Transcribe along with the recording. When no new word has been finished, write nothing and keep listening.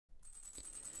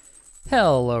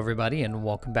Hello everybody and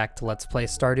welcome back to Let's Play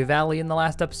Stardew Valley. In the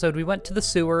last episode we went to the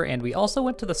sewer and we also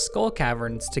went to the skull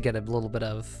caverns to get a little bit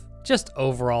of just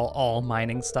overall all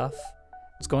mining stuff.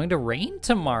 It's going to rain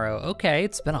tomorrow. Okay,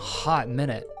 it's been a hot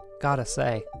minute, gotta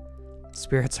say.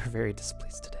 Spirits are very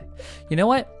displeased today. You know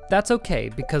what? That's okay,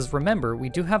 because remember, we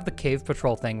do have the cave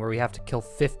patrol thing where we have to kill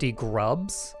 50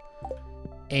 grubs,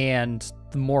 and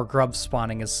the more grubs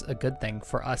spawning is a good thing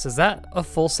for us. Is that a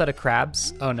full set of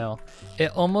crabs? Oh no,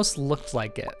 it almost looked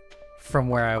like it from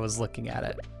where I was looking at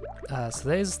it. So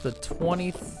today's the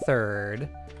 23rd.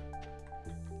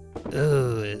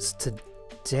 Ooh, is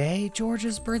today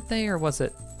George's birthday or was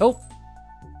it? Oh,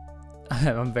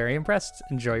 I'm very impressed.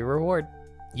 Enjoy your reward.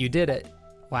 You did it.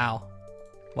 Wow.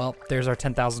 Well, there's our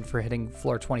 10,000 for hitting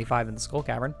floor 25 in the skull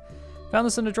cavern. Found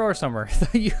this in a drawer somewhere.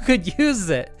 Thought you could use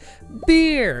it.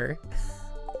 Beer.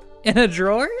 In a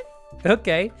drawer?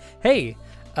 Okay. Hey,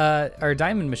 our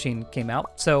diamond machine came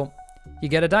out, so you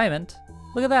get a diamond.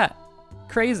 Look at that.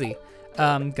 Crazy.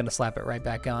 I'm gonna slap it right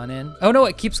back on in. Oh no,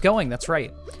 it keeps going. That's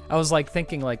right. I was like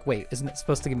thinking like, wait, isn't it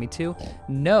supposed to give me 2?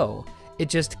 No, it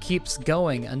just keeps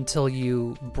going until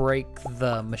you break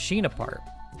the machine apart.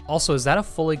 Also, is that a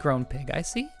fully grown pig I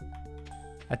see?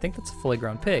 I think that's a fully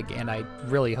grown pig, and I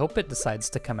really hope it decides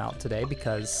to come out today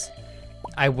because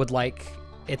I would like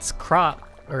its crop,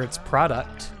 or its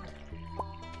product,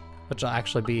 which will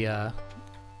actually be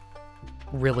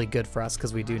really good for us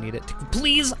because we do need it to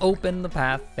please open the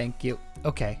path. Thank you.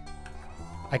 Okay,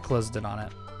 I closed it on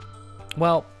it.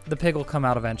 Well, the pig will come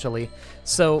out eventually.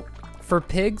 So for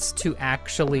pigs to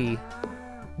actually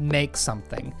make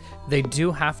something, they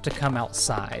do have to come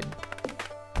outside,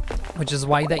 which is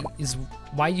why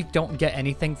you don't get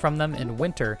anything from them in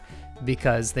winter,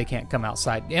 because they can't come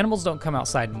outside. Animals don't come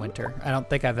outside in winter. I don't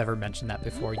think I've ever mentioned that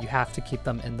before. You have to keep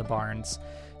them in the barns,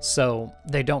 so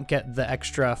they don't get the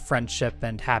extra friendship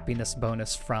and happiness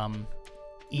bonus from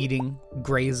eating,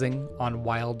 grazing on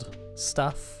wild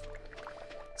stuff.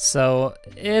 So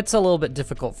it's a little bit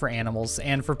difficult for animals,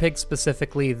 and for pigs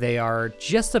specifically, they are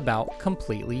just about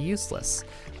completely useless.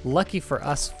 Lucky for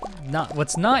us,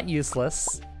 what's not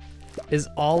useless is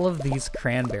all of these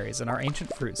cranberries, and our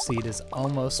ancient fruit seed is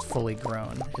almost fully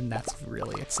grown, and that's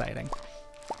really exciting.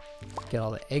 Get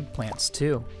all the eggplants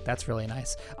too. That's really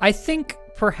nice. I think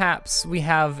perhaps we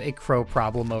have a crow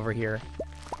problem over here.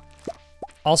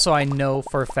 Also, I know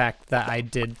for a fact that I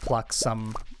did pluck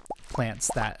some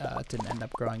plants that didn't end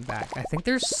up growing back. I think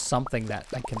there's something that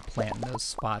I can plant in those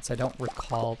spots. I don't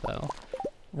recall though.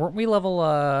 Weren't we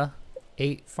level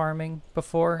 8 farming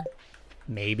before?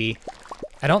 Maybe.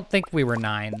 I don't think we were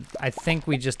 9. I think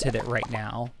we just hit it right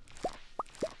now.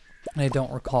 And I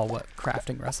don't recall what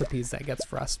crafting recipes that gets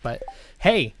for us, but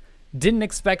hey, didn't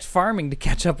expect farming to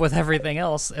catch up with everything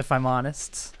else, if I'm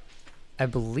honest. I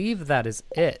believe that is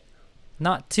it.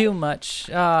 Not too much.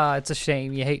 Ah, it's a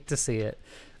shame. You hate to see it.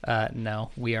 No,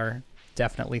 we are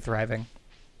definitely thriving.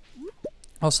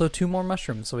 Also, 2 more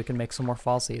mushrooms so we can make some more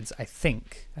fall seeds, I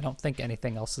think. I don't think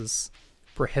anything else is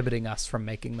prohibiting us from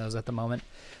making those at the moment.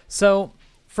 So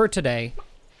for today,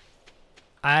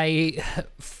 I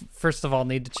first of all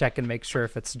need to check and make sure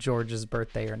if it's George's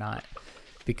birthday or not,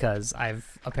 because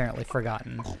I've apparently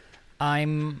forgotten.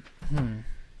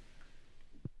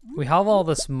 We have all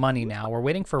this money now. We're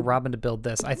waiting for Robin to build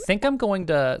this. I think I'm going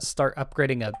to start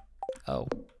upgrading oh,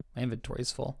 my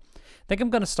inventory's full. I think I'm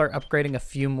going to start upgrading a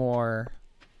few more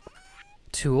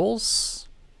tools,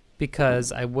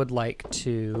 because I would like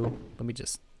to, let me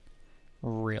just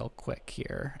real quick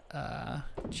here.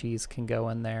 Cheese can go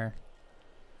in there.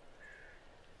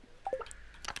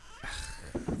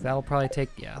 That'll probably take,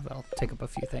 yeah, that'll take up a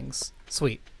few things.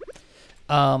 Sweet.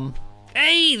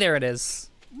 Hey, there it is.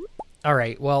 All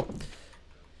right, well,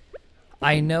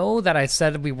 I know that I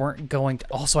said we weren't going to,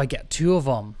 also I get 2 of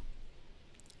them.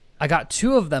 I got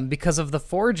 2 of them because of the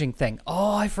foraging thing.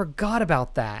 Oh, I forgot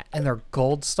about that. And they're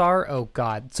gold star. Oh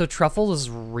God. So truffle is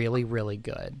really, really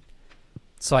good.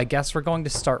 So I guess we're going to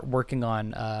start working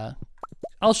on,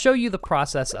 I'll show you the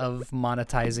process of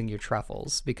monetizing your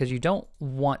truffles, because you don't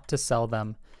want to sell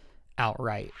them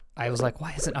outright. I was like,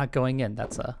 why is it not going in?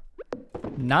 That's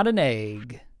not an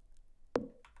egg.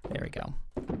 There we go.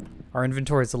 Our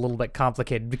inventory is a little bit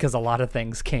complicated because a lot of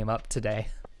things came up today.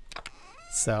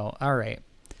 So, all right.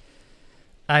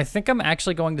 I think I'm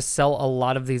actually going to sell a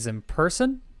lot of these in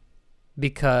person,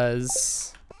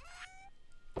 because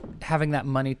having that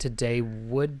money today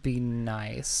would be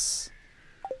nice.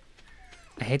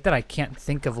 I hate that I can't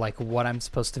think of like what I'm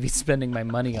supposed to be spending my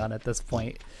money on at this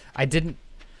point.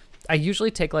 I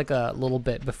usually take like a little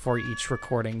bit before each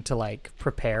recording to like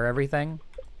prepare everything.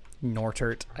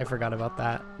 Nortert, I forgot about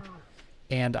that.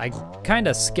 And I kind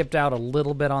of skipped out a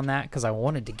little bit on that because I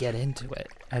wanted to get into it,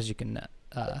 as you can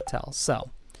tell.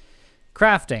 So,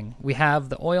 crafting. We have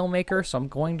the oil maker, so I'm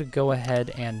going to go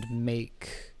ahead and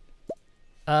make...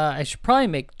 I should probably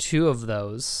make 2 of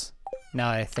those,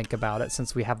 now that I think about it,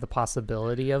 since we have the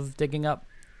possibility of digging up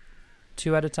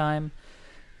 2 at a time.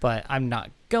 But I'm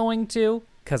not going to,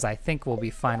 because I think we'll be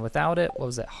fine without it. What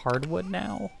was it? Hardwood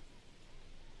now?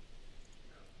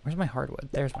 Where's my hardwood?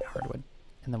 There's my hardwood.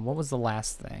 And then what was the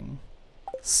last thing?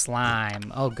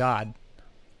 Slime. Oh, God.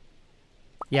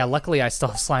 Yeah, luckily I still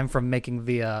have slime from making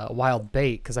the wild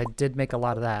bait, because I did make a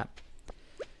lot of that.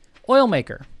 Oil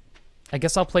maker. I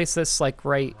guess I'll place this, like,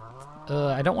 right...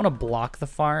 I don't want to block the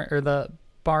farm or the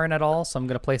barn at all, so I'm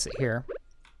going to place it here.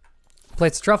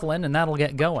 Place the truffle in, and that'll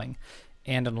get going.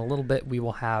 And in a little bit, we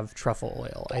will have truffle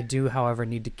oil. I do, however,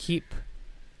 need to keep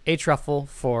a truffle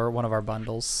for one of our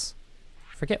bundles.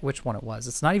 Forget which one it was.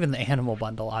 It's not even the animal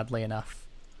bundle, oddly enough.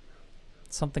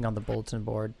 Something on the bulletin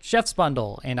board. Chef's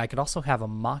bundle. And I could also have a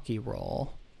maki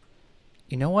roll.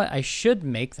 You know what? I should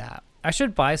make that. I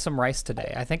should buy some rice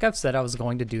today. I think I've said I was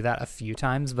going to do that a few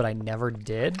times, but I never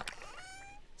did.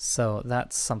 So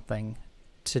that's something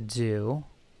to do.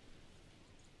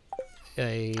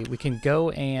 We can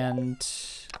go and...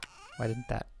 Why didn't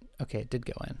that... Okay, it did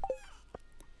go in.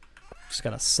 Just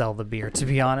gonna sell the beer, to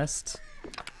be honest.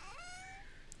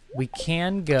 We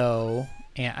can go...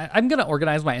 And I'm gonna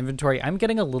organize my inventory. I'm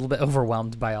getting a little bit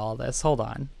overwhelmed by all this. Hold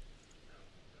on.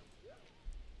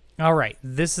 All right,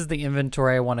 this is the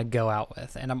inventory I want to go out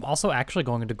with. And I'm also actually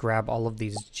going to grab all of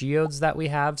these geodes that we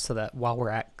have so that while we're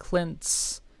at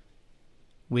Clint's,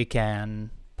 we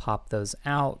can pop those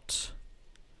out.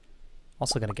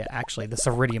 Also going to get actually this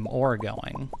iridium ore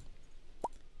going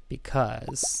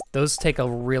because those take a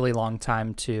really long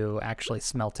time to actually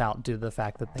smelt out due to the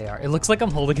fact that they are. It looks like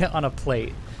I'm holding it on a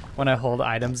plate when I hold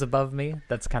items above me.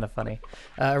 That's kind of funny.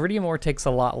 Iridium ore takes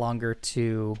a lot longer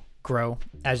to grow,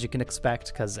 as you can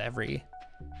expect, because every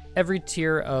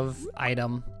tier of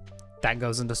item that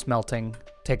goes into smelting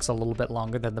takes a little bit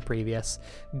longer than the previous.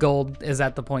 Gold is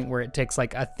at the point where it takes,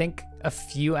 like, I think a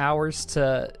few hours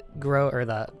to grow or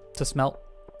to smelt,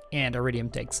 and iridium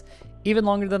takes even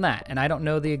longer than that, and I don't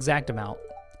know the exact amount.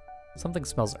 Something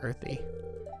smells earthy.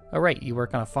 Oh right, you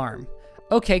work on a farm.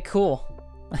 Okay, cool.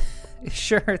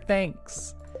 Sure,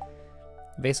 thanks.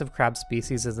 Invasive crab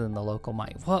species is in the local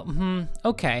mine. Well,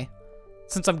 okay.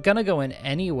 Since I'm gonna go in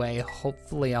anyway,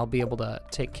 hopefully I'll be able to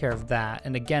take care of that.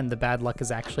 And again, the bad luck is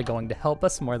actually going to help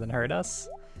us more than hurt us.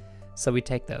 So we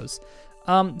take those.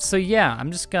 So yeah,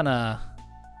 I'm just gonna...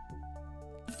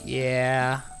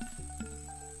 Yeah.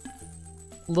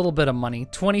 A little bit of money.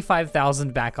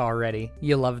 25,000 back already.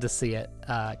 You love to see it.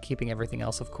 Keeping everything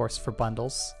else, of course, for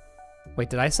bundles. Wait,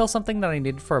 did I sell something that I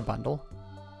needed for a bundle?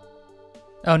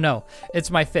 Oh no, it's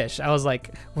my fish. I was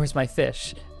like, where's my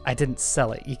fish? I didn't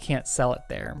sell it. You can't sell it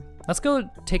there. Let's go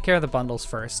take care of the bundles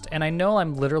first. And I know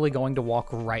I'm literally going to walk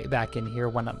right back in here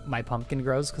when my pumpkin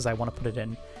grows because I want to put it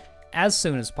in as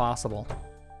soon as possible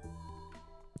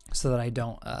so that I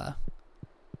don't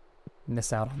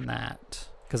miss out on that,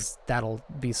 because that'll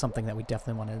be something that we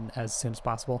definitely want in as soon as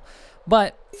possible.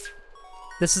 But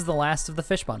this is the last of the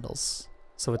fish bundles.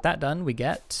 So with that done, we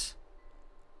get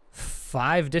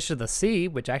 5 Dish of the Sea,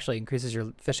 which actually increases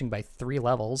your fishing by 3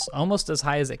 levels, almost as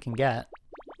high as it can get.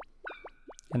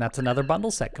 And that's another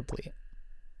bundle set complete.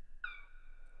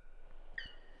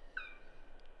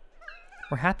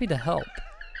 We're happy to help.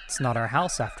 It's not our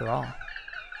house after all.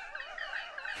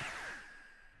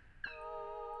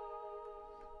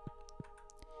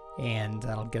 And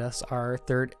that'll get us our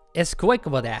third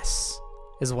Escoicobodes,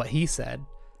 is what he said.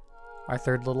 Our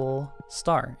third little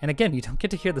star. And again, you don't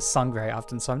get to hear this song very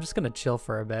often, so I'm just gonna chill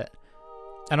for a bit.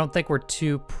 I don't think we're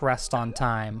too pressed on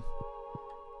time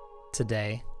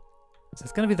today. Is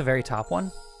this gonna be the very top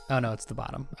one? Oh no, it's the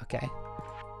bottom, okay.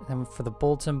 And then for the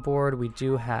bulletin board, we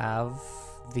do have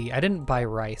I didn't buy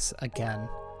rice again.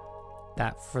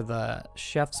 That for the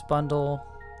chef's bundle.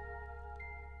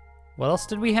 What else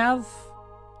did we have?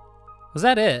 Was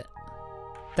that it?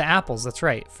 The apples, that's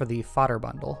right, for the fodder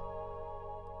bundle,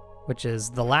 which is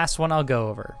the last one I'll go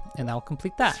over, and I'll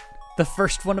complete that. The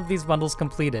first one of these bundles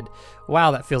completed.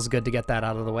 Wow, that feels good to get that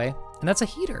out of the way. And that's a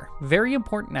heater. Very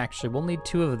important, actually. We'll need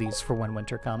 2 of these for when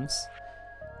winter comes.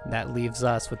 And that leaves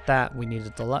us with that. We need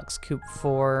a deluxe coop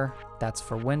for. That's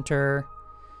for winter.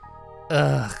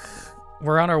 Ugh.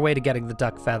 We're on our way to getting the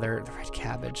duck feather. The red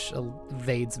cabbage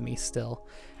evades me still.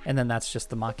 And then that's just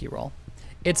the maki roll.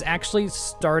 It's actually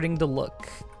starting to look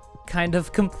kind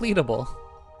of completable.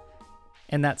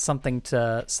 And that's something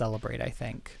to celebrate, I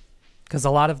think. Because a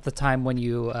lot of the time when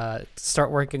you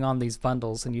start working on these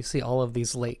bundles and you see all of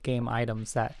these late game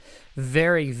items that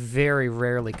very, very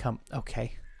rarely come...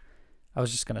 Okay. I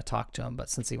was just going to talk to him, but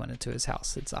since he went into his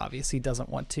house, it's obvious he doesn't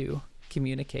want to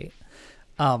communicate.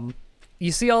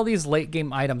 You see all these late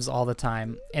game items all the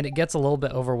time, and it gets a little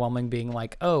bit overwhelming being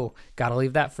like, oh, gotta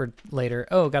leave that for later.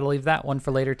 Oh, gotta leave that one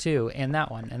for later too, and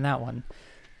that one, and that one.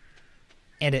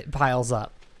 And it piles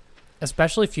up.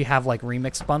 Especially if you have like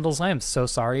remix bundles. I am so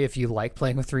sorry if you like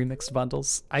playing with remix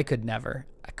bundles. I could never.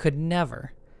 I could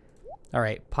never. All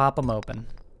right, pop them open.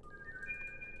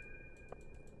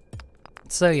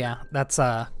 So yeah, that's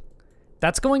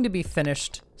going to be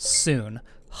finished soon,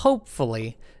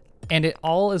 hopefully, and it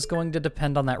all is going to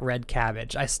depend on that red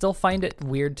cabbage. I still find it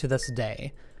weird to this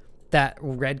day that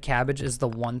red cabbage is the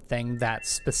one thing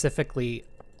that's specifically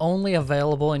only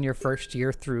available in your first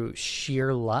year through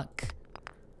sheer luck.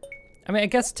 I mean, I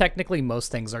guess technically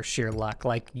most things are sheer luck.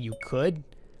 Like, you could,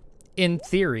 in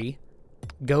theory,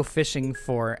 go fishing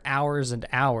for hours and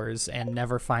hours and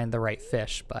never find the right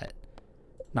fish, but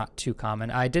not too common.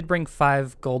 I did bring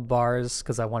 5 gold bars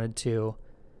because I wanted to...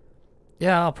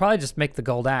 Yeah, I'll probably just make the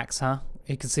gold axe, huh?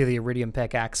 You can see the iridium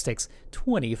pickaxe takes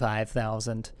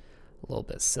 25,000. A little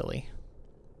bit silly.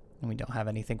 And we don't have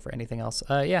anything for anything else.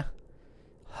 Yeah.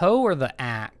 Hoe or the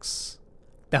axe?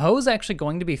 The hoe is actually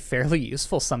going to be fairly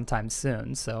useful sometime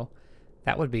soon, so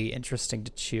that would be interesting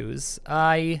to choose.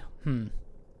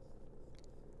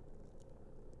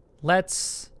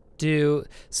 Let's do...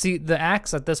 See, the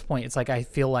axe at this point, it's like I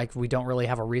feel like we don't really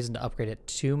have a reason to upgrade it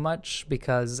too much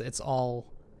because it's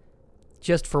all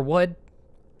just for wood.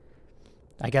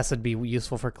 I guess it'd be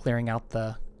useful for clearing out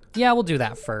the... Yeah, we'll do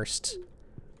that first.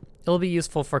 It'll be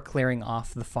useful for clearing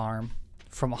off the farm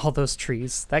from all those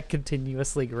trees that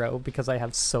continuously grow because I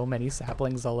have so many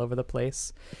saplings all over the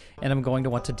place. And I'm going to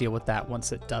want to deal with that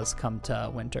once it does come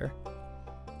to winter.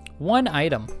 1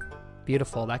 item.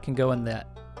 Beautiful. That can go in the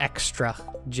extra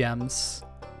gems.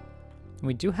 And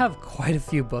we do have quite a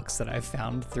few books that I've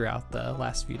found throughout the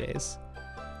last few days.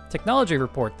 Technology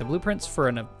report. The blueprints for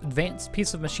an advanced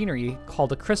piece of machinery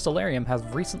called a crystallarium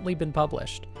have recently been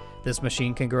published. This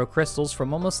machine can grow crystals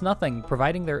from almost nothing,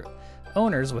 providing their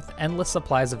owners with endless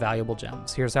supplies of valuable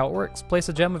gems. Here's how it works. Place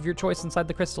a gem of your choice inside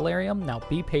the crystallarium. Now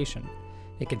be patient.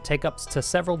 It can take up to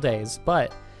several days,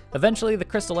 but eventually the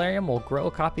crystallarium will grow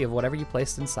a copy of whatever you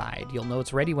placed inside. You'll know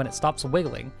it's ready when it stops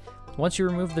wiggling. Once you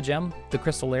remove the gem, the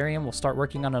crystallarium will start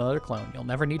working on another clone. You'll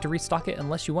never need to restock it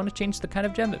unless you want to change the kind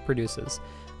of gem it produces.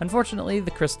 Unfortunately,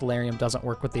 the crystallarium doesn't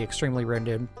work with the extremely rare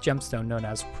gemstone known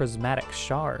as prismatic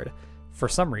shard. For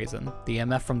some reason, the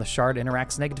EMF from the shard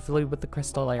interacts negatively with the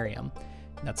crystallarium.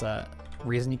 That's a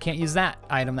reason you can't use that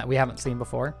item that we haven't seen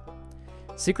before.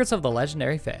 Secrets of the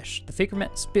legendary fish.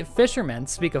 The fishermen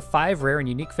speak of 5 rare and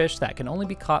unique fish that can only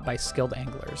be caught by skilled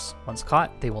anglers. Once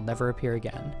caught, they will never appear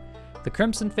again. The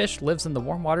crimson fish lives in the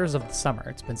warm waters of the summer.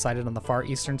 It's been sighted on the far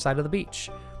eastern side of the beach.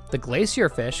 The glacier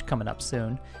fish, coming up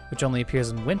soon, which only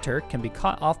appears in winter, can be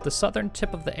caught off the southern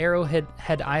tip of the Arrowhead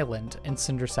Island in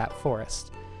Cindersap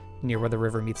Forest, near where the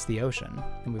river meets the ocean,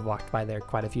 and we've walked by there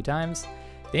quite a few times.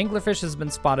 The anglerfish has been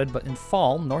spotted, but in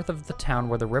fall, north of the town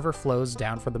where the river flows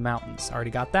down for the mountains. Already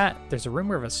got that. There's a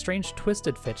rumor of a strange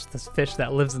twisted fish, this fish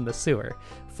that lives in the sewer.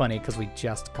 Funny, because we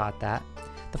just caught that.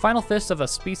 The final fish of a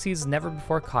species never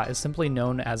before caught is simply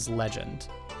known as Legend.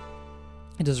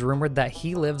 It is rumored that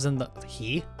he lives in the...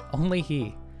 Only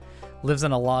he lives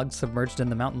in a log submerged in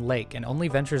the mountain lake and only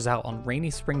ventures out on rainy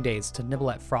spring days to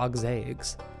nibble at frogs'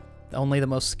 eggs. Only the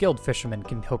most skilled fishermen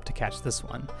can hope to catch this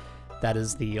one. That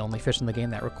is the only fish in the game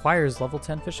that requires level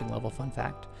 10 fishing level, fun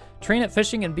fact. Train at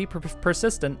fishing and be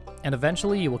persistent, and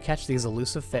eventually you will catch these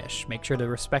elusive fish. Make sure to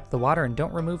respect the water and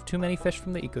don't remove too many fish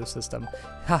from the ecosystem.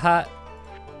 Haha.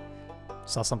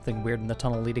 Saw something weird in the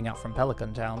tunnel leading out from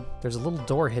Pelican Town. There's a little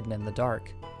door hidden in the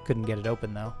dark. Couldn't get it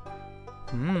open though.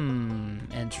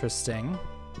 Interesting.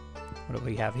 What do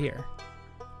we have here?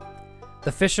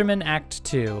 The Fisherman Act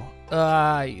 2.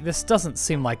 This doesn't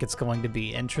seem like it's going to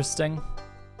be interesting.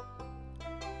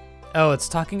 Oh, it's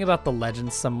talking about the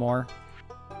legends some more.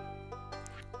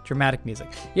 Dramatic music.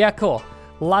 Yeah, cool.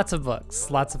 Lots of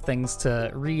books, lots of things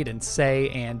to read and say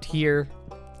and hear.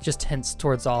 Just hints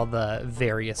towards all the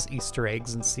various Easter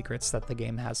eggs and secrets that the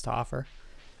game has to offer.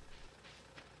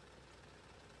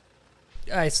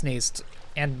 I sneezed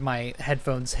and my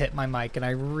headphones hit my mic, and I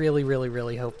really, really,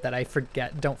 really hope that I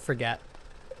don't forget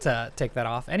to take that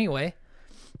off. Anyway,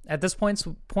 at this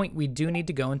point we do need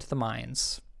to go into the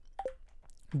mines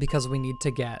because we need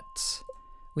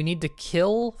to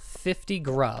kill 50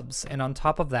 grubs, and on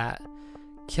top of that,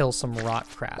 kill some rock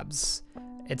crabs.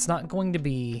 It's not going to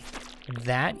be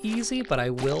that easy, but I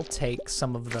will take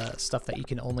some of the stuff that you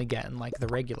can only get in like the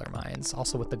regular mines.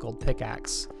 Also with the gold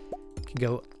pickaxe. You can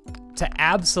go to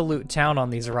absolute town on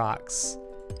these rocks,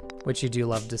 which you do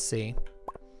love to see.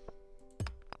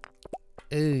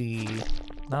 Ooh,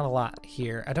 not a lot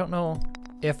here. I don't know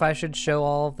if I should show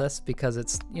all of this because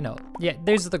it's, you know, yeah,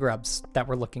 there's the grubs that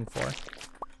we're looking for.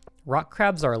 Rock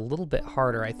crabs are a little bit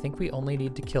harder. I think we only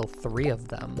need to kill 3 of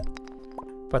them,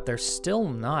 but they're still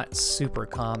not super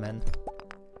common.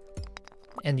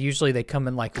 And usually they come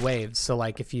in like waves. So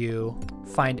like if you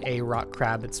find a rock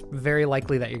crab, it's very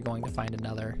likely that you're going to find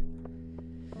another.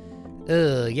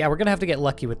 Yeah, we're gonna have to get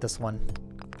lucky with this one,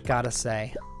 gotta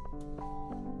say.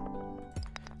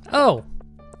 Oh,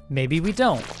 maybe we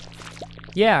don't.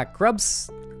 Yeah, grubs,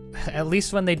 at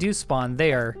least when they do spawn,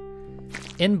 they are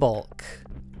in bulk.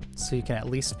 So you can at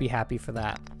least be happy for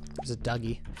that. There's a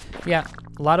Dougie. Yeah,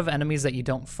 a lot of enemies that you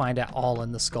don't find at all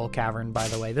in the Skull Cavern, by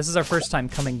the way. This is our first time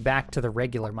coming back to the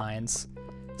regular mines.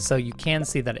 So you can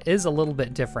see that it is a little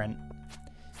bit different.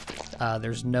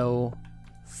 There's no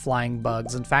flying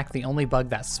bugs. In fact, the only bug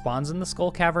that spawns in the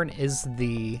Skull Cavern is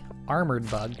the armored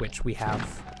bug, which we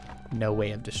have no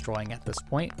way of destroying at this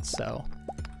point. So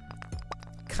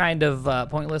kind of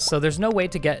pointless. So there's no way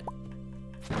to get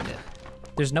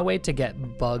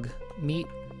bug meat,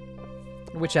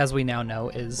 which as we now know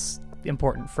is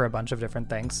important for a bunch of different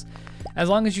things. As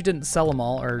long as you didn't sell them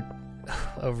all or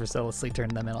overzealously turn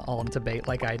them all into bait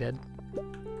like I did,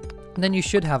 then you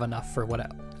should have enough for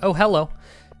what. Oh, hello.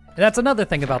 That's another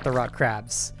thing about the rock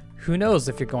crabs. Who knows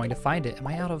if you're going to find it. Am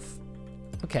I out of...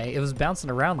 Okay, it was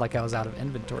bouncing around like I was out of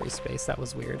inventory space. That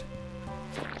was weird.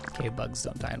 Cave bugs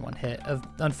don't die in one hit.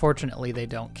 Unfortunately, they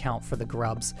don't count for the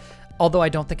grubs. Although I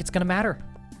don't think it's gonna matter.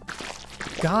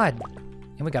 God.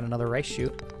 And we got another rice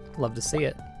shoot. Love to see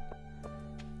it.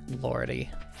 Lordy.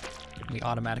 We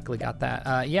automatically got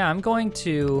that. Yeah, I'm going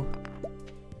to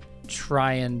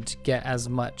try and get as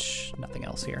much, nothing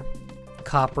else here,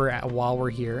 copper while we're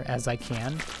here as I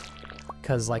can.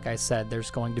 Because like I said,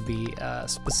 there's going to be a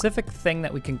specific thing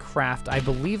that we can craft, I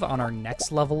believe, on our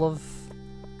next level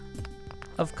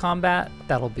of combat.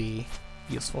 That'll be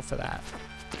useful for that.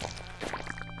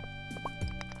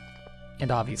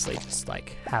 And obviously just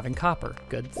like having copper,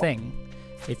 good thing.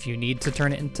 If you need to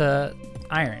turn it into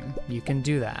iron, you can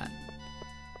do that.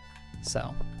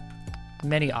 So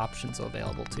many options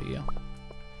available to you.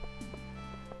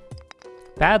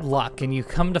 Bad luck, and you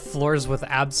come to floors with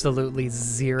absolutely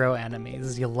 0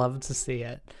 enemies. You love to see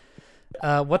it.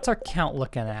 What's our count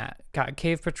looking at? Got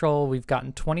Cave Patrol, we've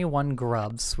gotten 21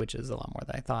 grubs, which is a lot more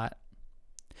than I thought.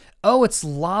 Oh, it's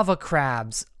lava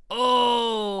crabs.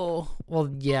 Oh,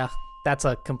 well, yeah, that's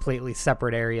a completely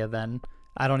separate area then.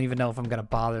 I don't even know if I'm gonna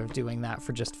bother doing that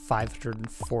for just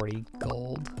 540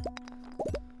 gold.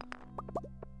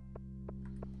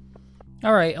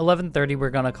 All right, 11:30,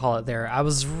 we're gonna call it there. I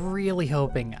was really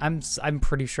hoping, I'm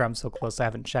pretty sure I'm so close I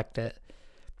haven't checked it.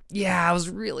 Yeah, I was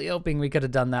really hoping we could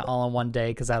have done that all in one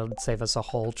day because that would save us a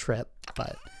whole trip,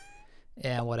 but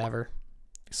yeah, whatever.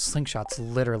 Slingshot's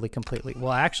literally completely,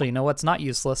 well, actually, you know what's not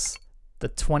useless? The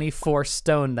 24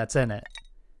 stone that's in it.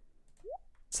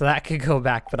 So that could go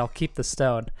back, but I'll keep the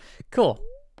stone. Cool.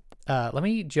 Let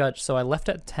me judge. So I left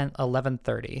at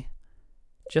 11:30.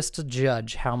 Just to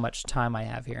judge how much time I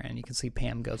have here. And you can see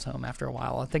Pam goes home after a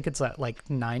while. I think it's at like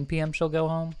 9 p.m. she'll go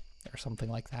home or something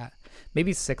like that.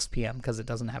 Maybe 6 p.m. because it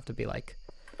doesn't have to be like,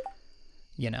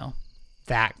 you know,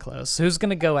 that close. Who's going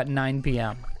to go at 9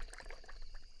 p.m.?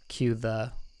 Cue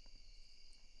the...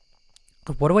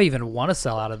 What do I even want to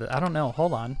sell out of it? I don't know.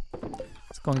 Hold on.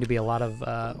 It's going to be a lot of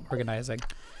organizing.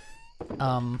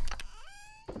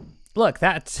 Look,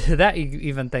 that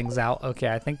even things out. Okay,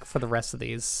 I think for the rest of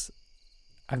these...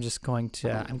 I'm going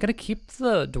to keep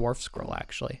the dwarf scroll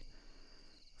actually.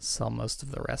 Sell most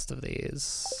of the rest of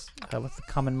these. With the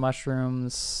common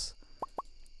mushrooms,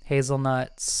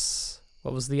 hazelnuts.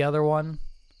 What was the other one?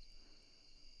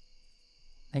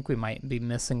 I think we might be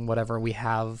missing whatever we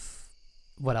have,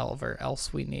 whatever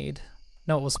else we need.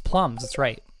 No, it was plums, that's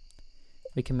right.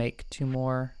 We can make 2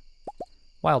 more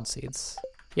wild seeds.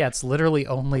 Yeah, it's literally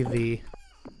only the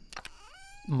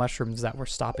mushrooms that were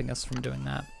stopping us from doing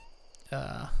that.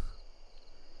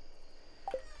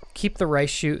 Keep the rice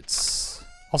shoots.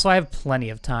 Also, I have plenty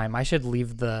of time. I should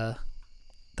leave the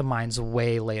mines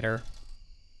way later.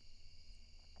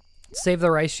 Save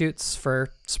the rice shoots for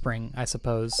spring, I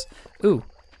suppose. Ooh,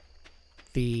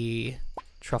 the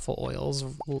truffle oil's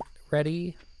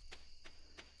ready.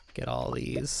 Get all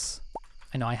these.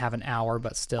 I know I have an hour,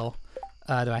 but still.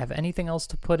 Do I have anything else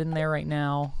to put in there right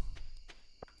now?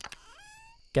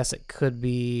 Guess it could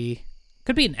be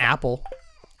an apple.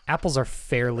 Apples are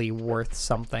fairly worth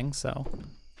something, so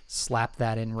slap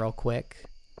that in real quick.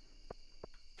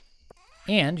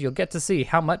 And you'll get to see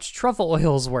how much truffle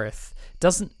oil is worth.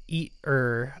 Doesn't eat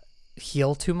or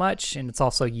heal too much, and it's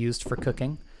also used for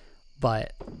cooking.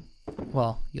 But,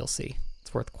 well, you'll see.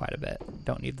 It's worth quite a bit.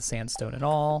 Don't need the sandstone at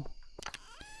all.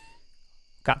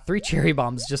 Got 3 cherry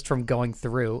bombs just from going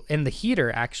through. And the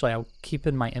heater, actually, I'll keep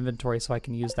in my inventory so I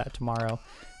can use that tomorrow.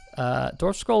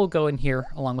 Dwarf scroll will go in here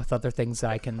along with other things that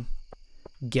I can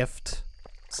gift.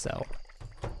 So,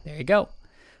 there you go.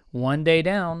 One day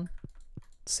down.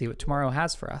 Let's see what tomorrow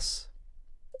has for us.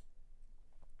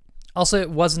 Also, it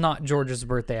was not George's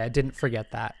birthday. I didn't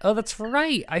forget that. Oh, that's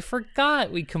right. I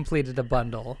forgot we completed a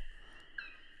bundle.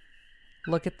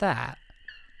 Look at that.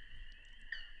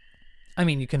 I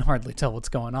mean, you can hardly tell what's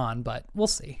going on, but we'll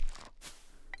see.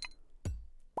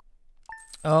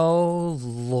 Oh,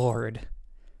 Lord.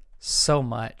 So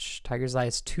much. Tiger's Eye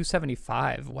is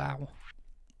 275. Wow.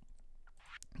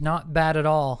 Not bad at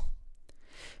all.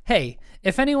 Hey,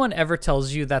 if anyone ever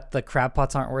tells you that the crab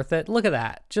pots aren't worth it, look at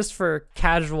that. Just for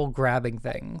casual grabbing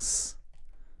things.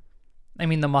 I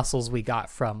mean, the mussels we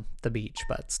got from the beach,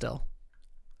 but still.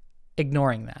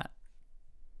 Ignoring that.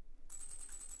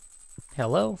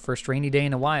 Hello, first rainy day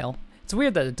in a while. It's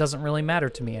weird that it doesn't really matter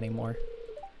to me anymore.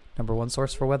 #1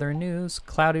 source for weather and news.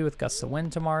 Cloudy with gusts of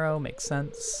wind tomorrow. Makes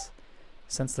sense.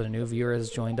 Sense that a new viewer has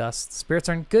joined us. The spirits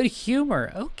are in good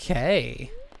humor.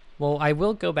 Okay. Well, I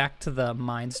will go back to the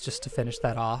mines just to finish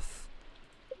that off.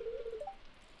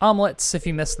 Omelets, if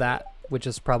you missed that, which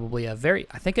is probably a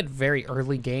I think a very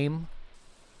early game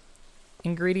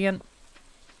ingredient.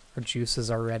 Our juices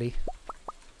are ready.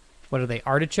 What are they?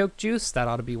 Artichoke juice? That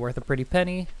ought to be worth a pretty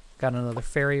penny. Got another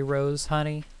fairy rose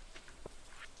honey.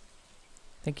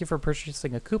 Thank you for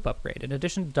purchasing a coop upgrade. In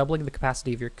addition to doubling the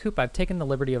capacity of your coop, I've taken the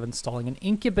liberty of installing an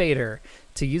incubator.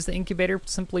 To use the incubator,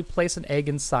 simply place an egg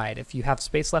inside. If you have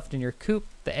space left in your coop,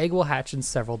 the egg will hatch in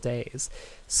several days.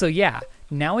 So yeah,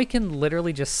 now we can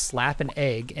literally just slap an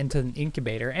egg into an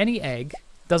incubator, any egg,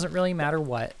 doesn't really matter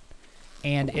what,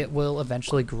 and it will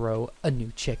eventually grow a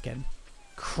new chicken.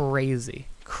 Crazy.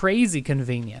 Crazy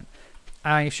convenient.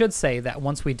 I should say that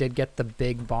once we did get the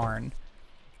big barn,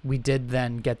 we did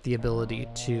then get the ability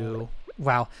to,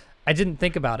 wow, I didn't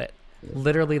think about it.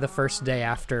 Literally the first day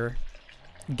after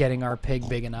getting our pig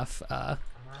big enough,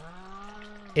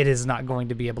 it is not going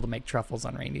to be able to make truffles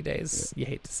on rainy days. You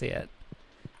hate to see it.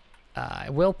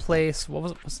 I will place,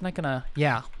 wasn't I gonna,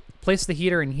 yeah, place the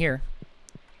heater in here.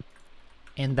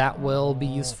 And that will be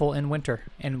useful in winter.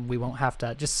 And we won't have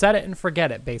to, just set it and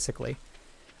forget it, basically.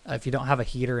 If you don't have a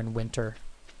heater in winter,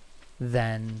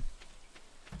 then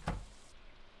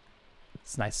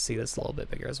it's nice to see this a little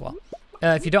bit bigger as well.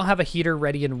 If you don't have a heater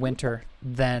ready in winter,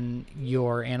 then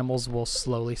your animals will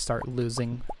slowly start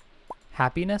losing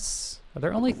happiness. Are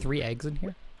there only 3 eggs in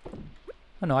here?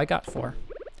 Oh no, I got 4.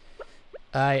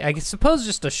 I suppose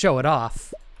just to show it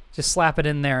off, just slap it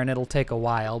in there and it'll take a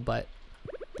while, but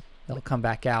it'll come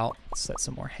back out. Set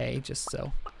some more hay just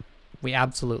so we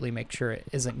absolutely make sure it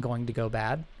isn't going to go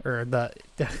bad, or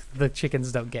the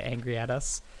chickens don't get angry at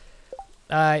us.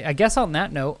 I guess on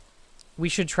that note, we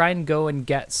should try and go and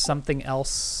get something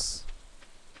else.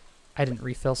 I didn't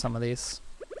refill some of these.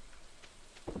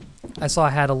 I saw I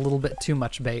had a little bit too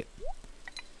much bait.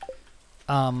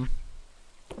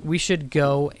 We should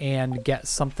go and get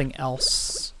something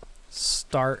else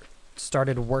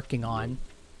started working on.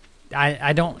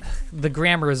 I don't, the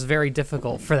grammar is very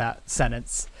difficult for that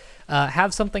sentence.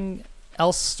 Have something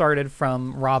else started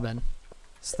from Robin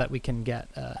so that we can get,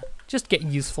 just get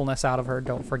usefulness out of her.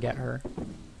 Don't forget her.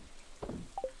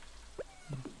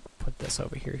 Put this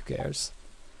over here, who cares?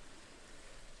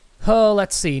 Oh,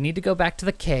 let's see. Need to go back to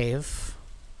the cave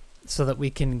so that we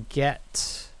can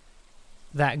get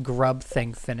that grub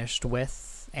thing finished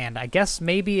with. And I guess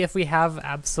maybe if we have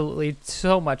absolutely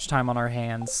so much time on our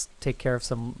hands, take care of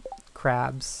some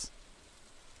crabs.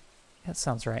 That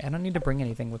sounds right. I don't need to bring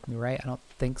anything with me, right? I don't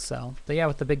think so. But yeah,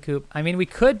 with the big coop. I mean, we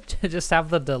could just have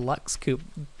the deluxe coop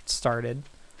started,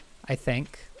 I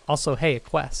think. Also, hey, a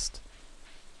quest.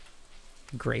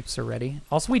 Grapes are ready.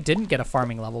 Also, we didn't get a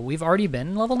farming level. We've already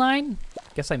been level 9?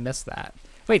 Guess I missed that.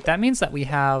 Wait, that means that we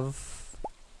have...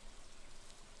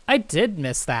 I did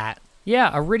miss that.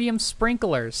 Yeah, iridium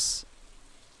sprinklers.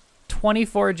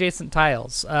 24 adjacent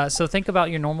tiles. So think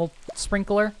about your normal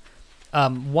sprinkler.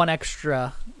 1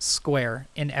 extra square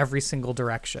in every single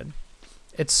direction.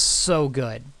 It's so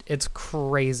good. It's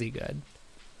crazy good.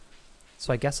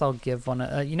 So I guess I'll give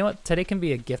one. You know what? Today can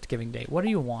be a gift giving day. What do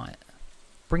you want?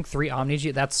 Bring 3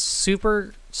 Omni-Geodes. That's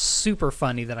super, super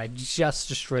funny that I just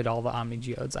destroyed all the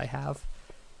Omni-Geodes I have.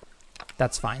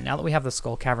 That's fine. Now that we have the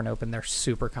Skull Cavern open, they're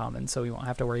super common, so we won't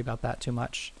have to worry about that too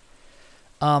much.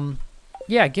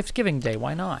 Yeah, gift giving day.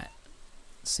 Why not?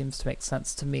 Seems to make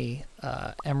sense to me.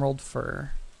 Emerald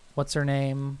for what's her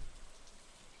name?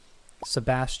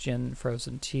 Sebastian,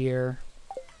 Frozen Tear.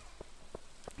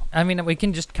 I mean, we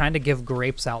can just kind of give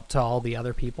grapes out to all the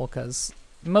other people because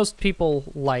most people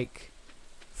like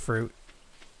fruit.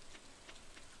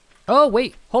 Oh,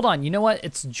 wait, hold on. You know what?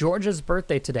 It's George's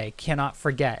birthday today. Cannot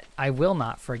forget. I will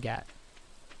not forget.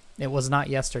 It was not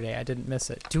yesterday. I didn't miss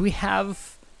it. Do we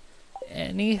have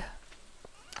any?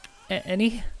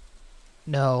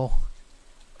 No.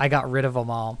 I got rid of them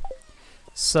all.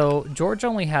 So George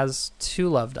only has 2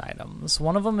 loved items.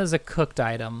 One of them is a cooked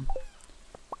item.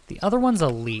 The other one's a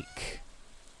leek.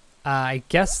 I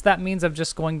guess that means I'm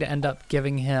just going to end up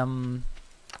giving him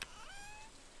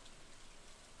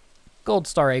Gold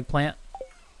Star Eggplant.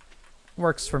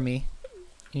 Works for me.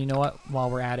 And you know what?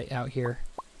 While we're at it out here,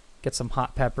 get some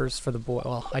hot peppers for the boy.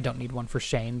 Well, I don't need one for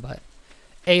Shane, but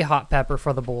a hot pepper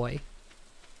for the boy.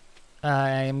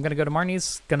 I'm going to go to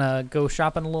Marnie's. Gonna go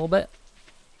shopping a little bit.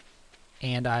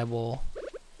 And I will...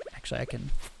 Actually, I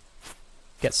can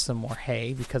get some more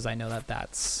hay because I know that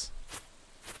that's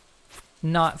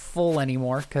not full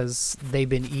anymore because they've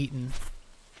been eaten.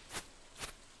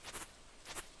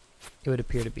 It would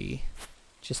appear to be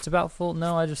just about full.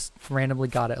 No, I just randomly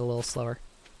got it a little slower.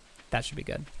 That should be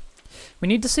good. We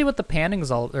need to see what the panning's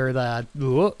all, or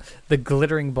the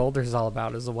glittering boulder is all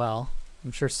about as well.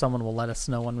 I'm sure someone will let us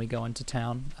know when we go into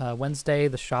town. Wednesday,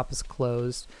 the shop is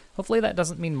closed. Hopefully that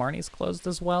doesn't mean Marnie's closed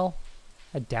as well.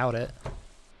 I doubt it.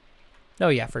 Oh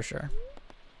yeah, for sure.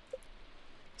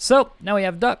 So, now we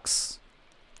have ducks.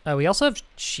 We also have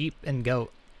sheep and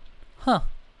goat. Huh.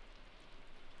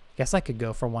 Guess I could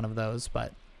go for one of those,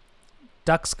 but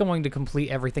duck's going to complete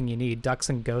everything you need. Ducks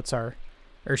and goats are,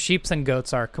 or sheeps and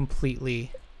goats are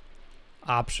completely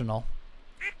optional.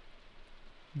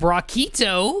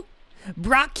 Brockito?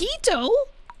 Brockito?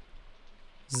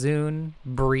 Zune,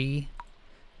 Bree.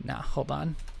 Nah, hold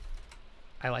on.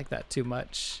 I like that too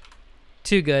much.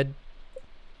 Too good.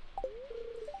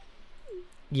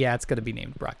 Yeah, it's gonna be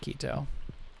named Brockito.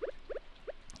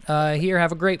 Here,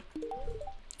 have a grape.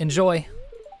 Enjoy.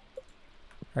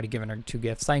 Already given her 2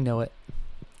 gifts. I know it.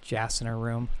 Jas in her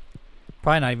room.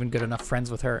 Probably not even good enough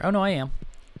friends with her. Oh, no, I am.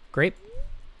 Grape.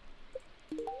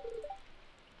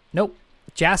 Nope.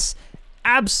 Jas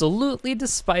absolutely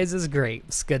despises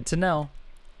grapes. Good to know.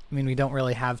 I mean, we don't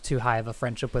really have too high of a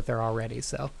friendship with her already,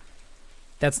 so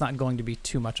that's not going to be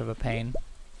too much of a pain.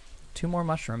 2 more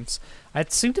mushrooms.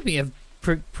 It seemed to be a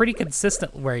pretty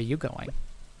consistent. Where are you going?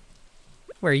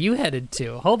 Where are you headed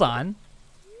to? Hold on.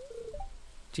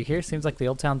 Did you hear? Seems like the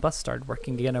Old Town bus started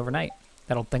working again overnight.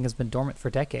 That old thing has been dormant for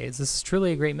decades. This is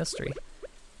truly a great mystery.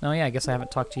 Oh yeah, I guess I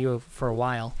haven't talked to you for a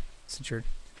while since you're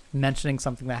mentioning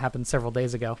something that happened several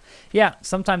days ago. Yeah,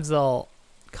 sometimes they'll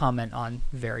comment on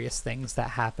various things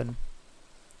that happen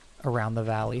around the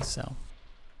valley, so.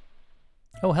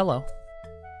 Oh, hello.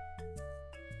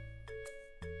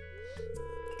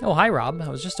 Oh, hi, Rob. I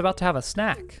was just about to have a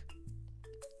snack.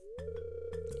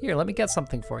 Here, let me get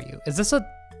something for you. Is this a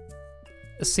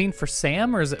scene for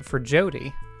Sam or is it for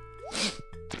Jody?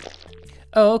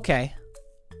 Oh, okay.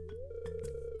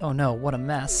 Oh no, what a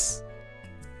mess.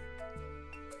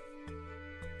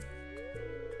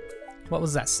 What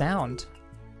was that sound?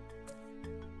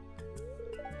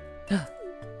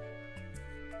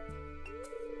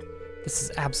 This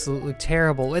is absolutely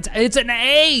terrible. It's an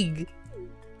egg!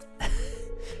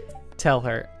 Tell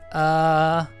her.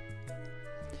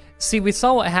 See, we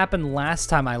saw what happened last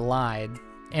time I lied,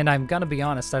 and I'm gonna be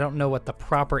honest, I don't know what the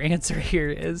proper answer here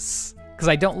is, because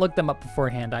I don't look them up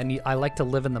beforehand. I like to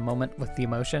live in the moment with the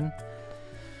emotion.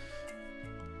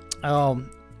 Oh,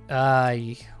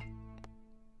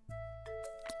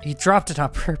 he dropped it on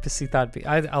purpose. He thought it'd be.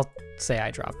 I'll say I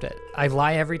dropped it. I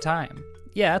lie every time.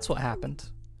 Yeah, that's what happened.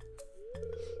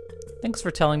 Thanks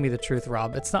for telling me the truth,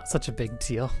 Rob. It's not such a big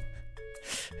deal.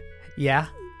 Yeah,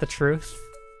 the truth.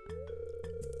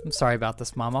 I'm sorry about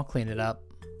this, Mom. I'll clean it up.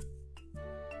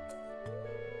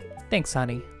 Thanks,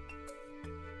 honey.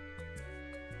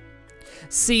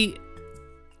 See,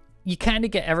 you kind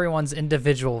of get everyone's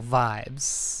individual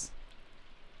vibes.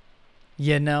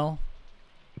 You know?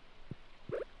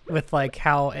 With like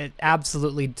how it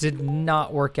absolutely did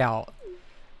not work out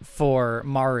for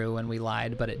Maru when we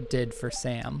lied, but it did for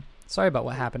Sam. Sorry about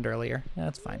what happened earlier. Yeah,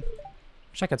 that's fine.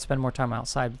 Wish I could spend more time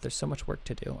outside, but there's so much work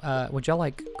to do. Would y'all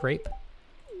like grape?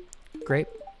 Grape?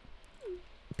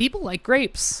 People like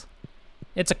grapes.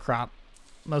 It's a crop.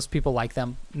 Most people like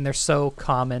them, and they're so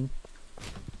common.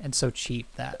 and so cheap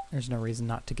that there's no reason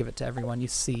not to give it to everyone you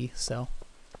see, so.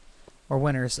 We're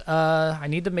winners. I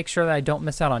need to make sure that I don't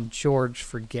miss out on George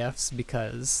for gifts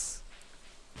because...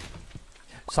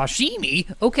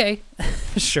 Sashimi? Okay.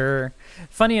 Sure.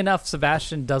 Funny enough,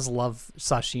 Sebastian does love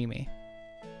sashimi.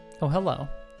 Oh, hello.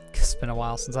 It's been a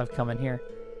while since I've come in here.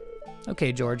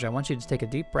 Okay, George, I want you to take a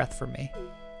deep breath for me.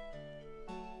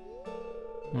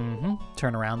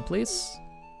 Turn around, please.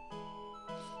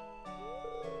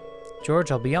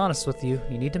 George, I'll be honest with you.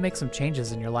 You need to make some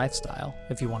changes in your lifestyle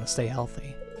if you want to stay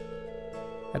healthy.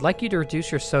 I'd like you to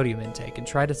reduce your sodium intake and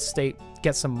try to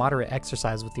get some moderate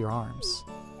exercise with your arms.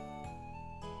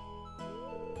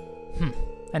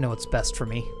 I know what's best for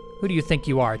me. Who do you think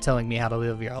you are telling me how to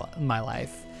live my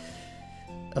life?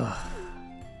 Ugh.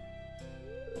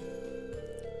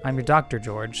 I'm your doctor,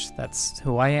 George. That's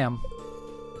who I am.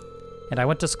 And I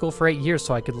went to school for 8 years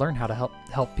so I could learn how to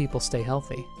help people stay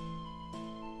healthy.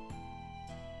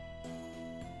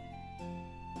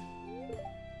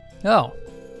 Oh,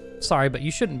 sorry, but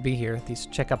you shouldn't be here. These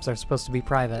checkups are supposed to be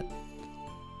private.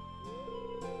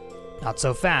 Not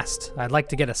so fast. I'd like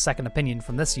to get a second opinion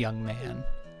from this young man.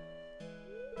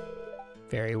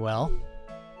 Very well.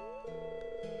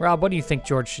 Rob, what do you think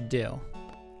George should do?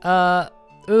 Oh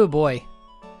boy.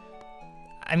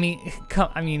 I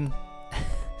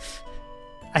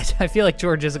feel like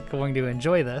George isn't going to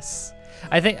enjoy this.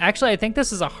 I think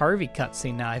this is a Harvey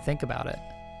cutscene now I think about it.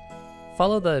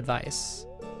 Follow the advice.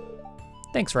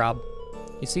 Thanks, Rob.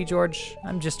 You see, George,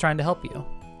 I'm just trying to help you.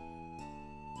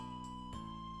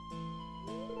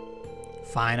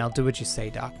 Fine, I'll do what you say,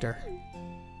 Doctor.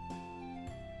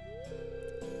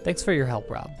 Thanks for your help,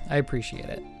 Rob. I appreciate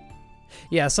it.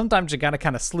 Yeah, sometimes you gotta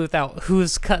kind of sleuth out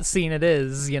whose cutscene it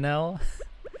is, you know?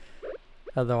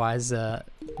 Otherwise,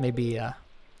 maybe a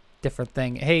different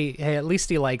thing. Hey, at least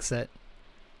he likes it.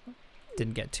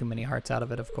 Didn't get too many hearts out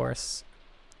of it, of course.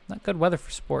 Not good weather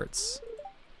for sports.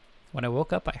 When I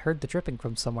woke up, I heard the dripping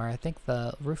from somewhere. I think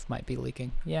the roof might be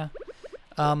leaking. Yeah.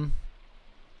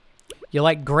 You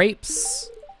like grapes?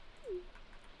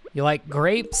 You like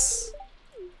grapes?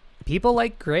 People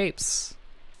like grapes.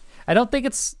 I don't think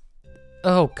it's...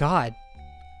 Oh, God.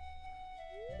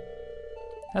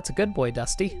 That's a good boy,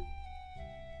 Dusty.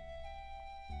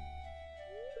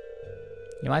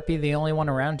 You might be the only one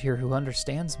around here who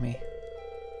understands me.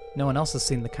 No one else has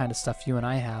seen the kind of stuff you and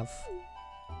I have.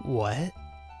 What?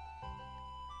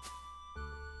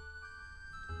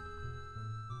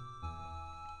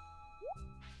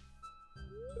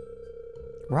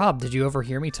 Rob, did you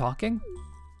overhear me talking?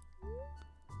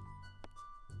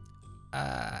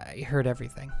 I heard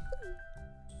everything.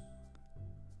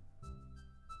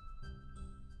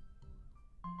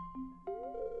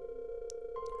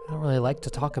 I don't really like to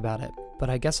talk about it, but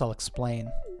I guess I'll explain.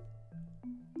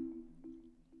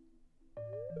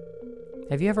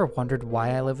 Have you ever wondered why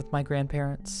I live with my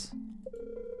grandparents?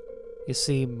 You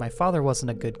see, my father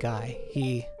wasn't a good guy.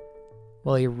 He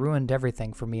ruined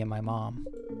everything for me and my mom.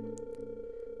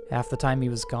 Half the time he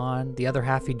was gone, the other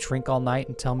half he'd drink all night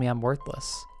and tell me I'm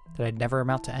worthless, that I'd never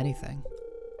amount to anything.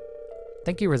 I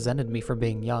think he resented me for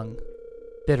being young,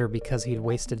 bitter because he'd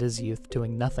wasted his youth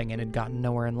doing nothing and had gotten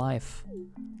nowhere in life.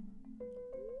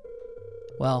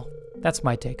 Well, that's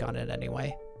my take on it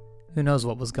anyway. Who knows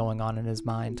what was going on in his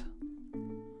mind.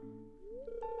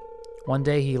 One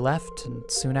day he left, and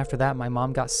soon after that my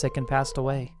mom got sick and passed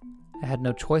away. I had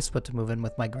no choice but to move in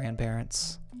with my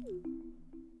grandparents.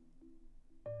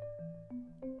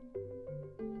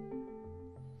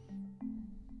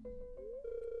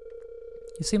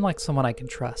 You seem like someone I can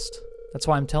trust. That's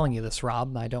why I'm telling you this,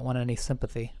 Rob. I don't want any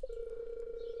sympathy.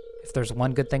 If there's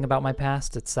one good thing about my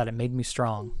past, it's that it made me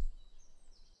strong.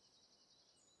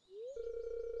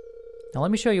 Now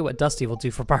let me show you what Dusty will do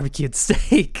for barbecued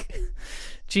steak.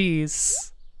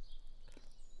 Jeez.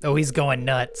 Oh, he's going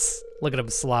nuts. Look at him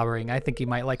slobbering. I think he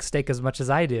might like steak as much as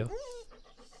I do.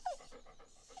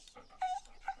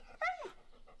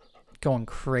 Going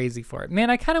crazy for it. Man,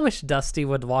 I kind of wish Dusty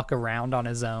would walk around on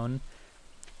his own.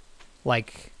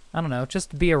 Like, I don't know,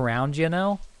 just be around, you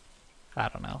know? I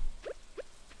don't know.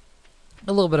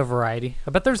 A little bit of variety.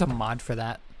 I bet there's a mod for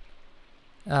that.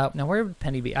 Now where would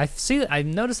Penny be? I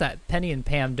noticed that Penny and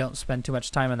Pam don't spend too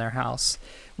much time in their house,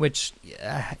 which,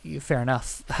 fair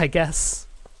enough, I guess.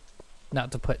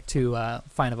 Not to put too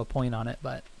fine of a point on it,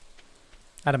 but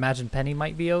I'd imagine Penny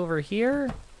might be over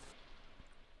here.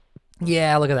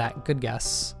 Yeah, look at that. Good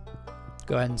guess.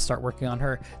 Go ahead and start working on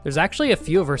her. There's actually a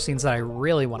few of her scenes that I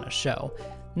really want to show.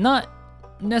 Not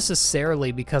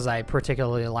necessarily because I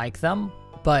particularly like them,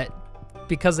 but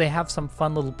because they have some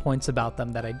fun little points about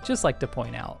them that I'd just like to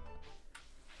point out.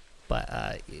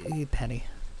 But, Penny.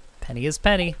 Penny is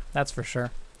penny, that's for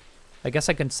sure. I guess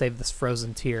I can save this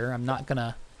frozen tier. I'm not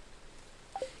gonna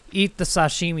eat the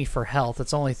sashimi for health.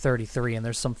 It's only 33, and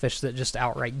there's some fish that just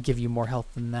outright give you more health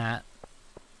than that.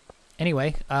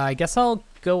 Anyway, I guess I'll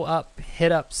go up,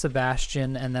 hit up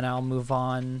Sebastian, and then I'll move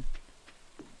on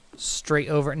straight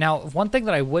over. Now, one thing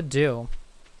that I would do...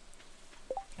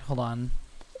 Hold on.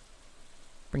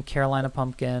 Bring Caroline a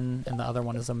pumpkin, and the other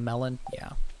one is a melon.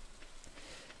 Yeah.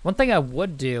 One thing I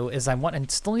would do is I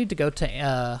still need to go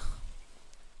to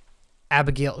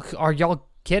Abigail. Are y'all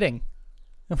kidding?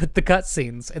 With the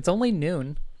cutscenes. It's only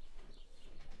noon.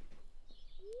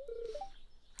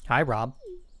 Hi, Rob.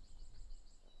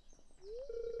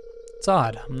 It's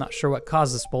odd. I'm not sure what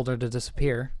caused this boulder to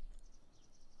disappear.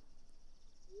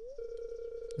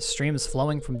 The stream is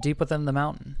flowing from deep within the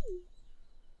mountain.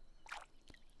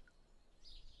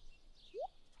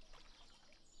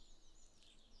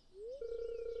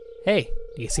 Hey,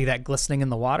 do you see that glistening in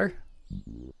the water?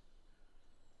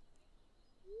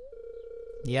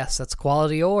 Yes, that's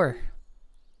quality ore.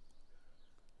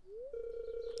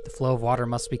 The flow of water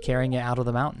must be carrying it out of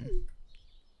the mountain.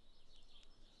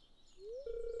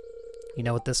 You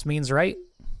know what this means, right?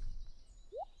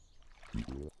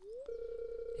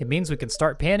 It means we can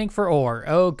start panning for ore.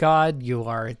 Oh god, you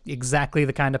are exactly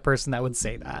the kind of person that would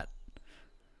say that.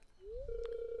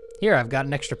 Here, I've got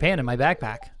an extra pan in my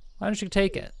backpack. Why don't you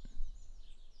take it?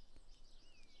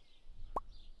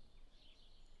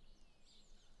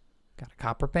 Got a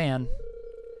copper pan.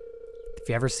 If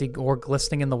you ever see ore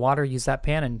glistening in the water, use that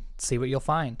pan and see what you'll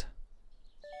find.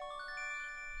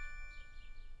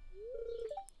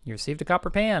 You received a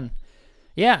copper pan.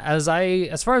 Yeah,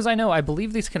 as far as I know, I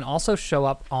believe these can also show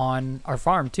up on our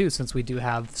farm too, since we do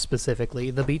have specifically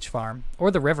the beach farm.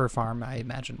 Or the river farm, I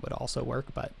imagine would also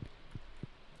work, but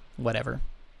whatever.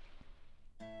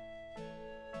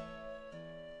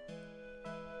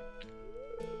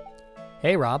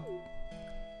 Hey, Rob.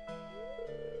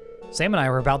 Sam and I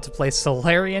were about to play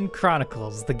Solarian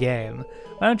Chronicles, the game.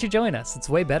 Why don't you join us? It's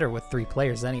way better with 3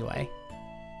 players anyway.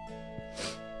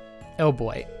 Oh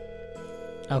boy.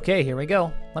 Okay, here we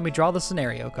go. Let me draw the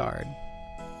scenario card.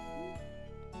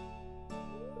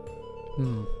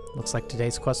 Looks like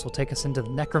today's quest will take us into the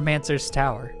Necromancer's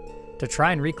Tower to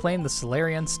try and reclaim the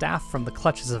Solarian staff from the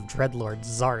clutches of Dreadlord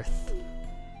Zarth.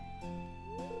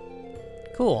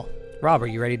 Cool. Rob, are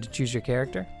you ready to choose your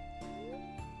character?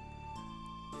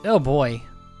 Oh boy.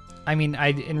 I mean,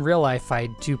 in real life, I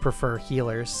do prefer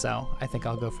healers, so I think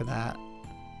I'll go for that.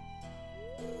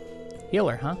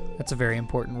 Healer, huh? That's a very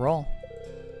important role.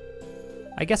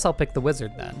 I guess I'll pick the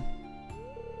wizard then.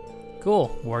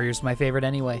 Cool. Warrior's my favorite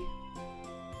anyway.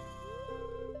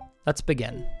 Let's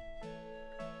begin.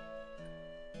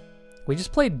 We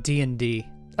just played D&D.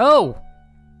 Oh!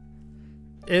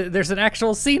 There's an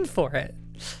actual scene for it.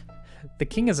 The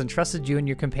king has entrusted you and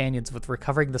your companions with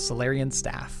recovering the Solarian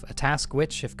Staff, a task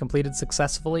which, if completed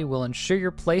successfully, will ensure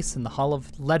your place in the Hall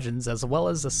of Legends as well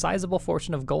as a sizable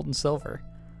fortune of gold and silver.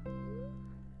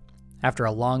 After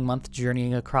a long month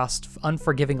journeying across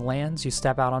unforgiving lands, you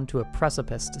step out onto a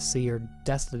precipice to see your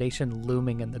destination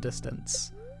looming in the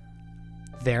distance.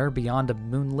 There, beyond a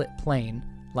moonlit plain,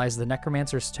 lies the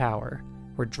Necromancer's Tower,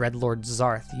 where Dreadlord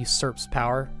Zarth usurps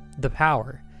the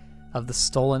power of the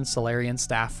stolen Solarian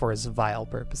Staff for his vile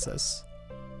purposes.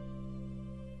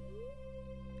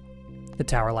 The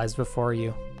tower lies before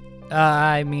you.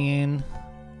 I mean...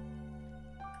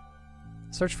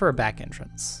 Search for a back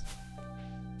entrance.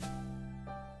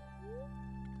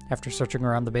 After searching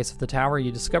around the base of the tower,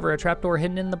 you discover a trapdoor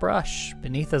hidden in the brush.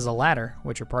 Beneath is a ladder,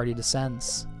 which your party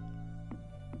descends.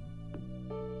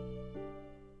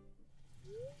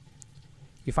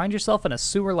 You find yourself in a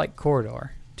sewer-like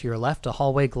corridor. To your left, a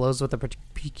hallway glows with a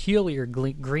peculiar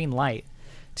green light.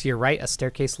 To your right, a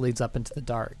staircase leads up into the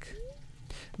dark.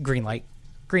 Green light.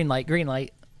 Green light, green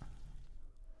light.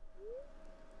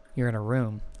 You're in a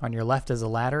room. On your left is a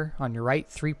ladder. On your right,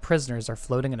 3 prisoners are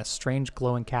floating in a strange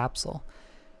glowing capsule.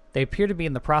 They appear to be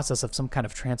in the process of some kind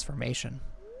of transformation.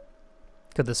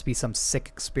 Could this be some sick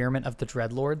experiment of the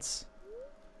Dreadlords?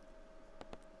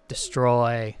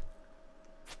 Destroy.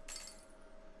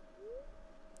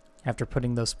 After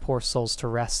putting those poor souls to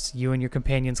rest, you and your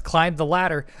companions climbed the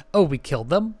ladder. Oh, we killed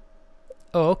them?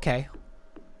 Oh, okay.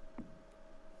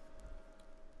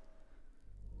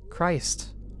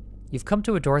 Christ. You've come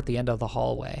to a door at the end of the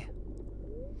hallway.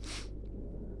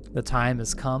 The time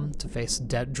has come to face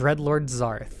Dreadlord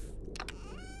Zarth.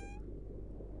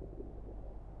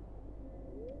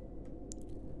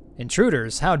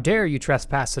 Intruders, how dare you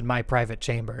trespass in my private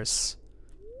chambers?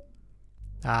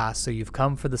 Ah, so you've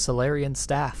come for the Solarian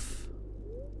Staff.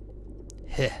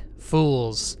 Heh,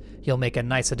 fools. You'll make a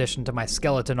nice addition to my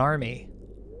skeleton army.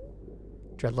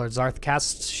 Dreadlord Zarth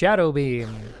casts Shadow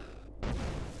Beam.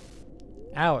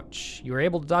 Ouch. You were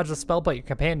able to dodge the spell, but your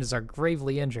companions are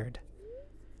gravely injured.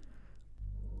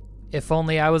 If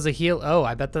only I was a heal. Oh,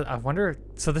 I bet I wonder.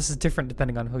 So this is different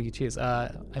depending on who you choose.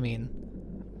 I mean,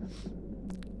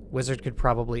 Wizard could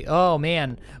probably. Oh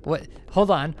man, what? Hold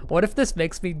on. What if this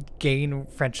makes me gain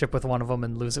friendship with one of them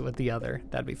and lose it with the other?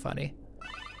 That'd be funny.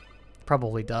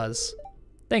 Probably does.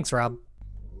 Thanks, Rob.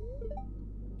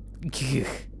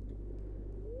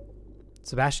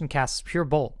 Sebastian casts Pure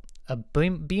Bolt. A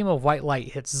beam of white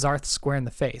light hits Zarth square in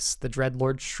the face. The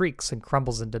Dreadlord shrieks and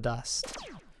crumbles into dust.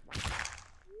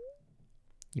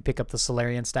 You pick up the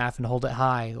Solarian staff and hold it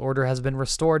high. Order has been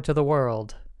restored to the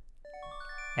world.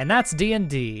 And that's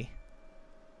DnD.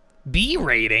 B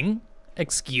rating?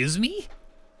 Excuse me?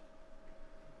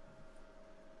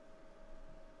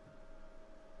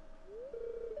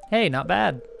 Hey, not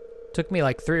bad. Took me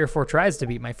like 3 or 4 tries to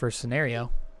beat my first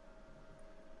scenario.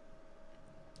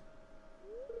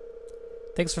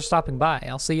 Thanks for stopping by.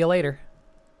 I'll see you later.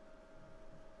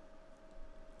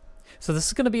 So this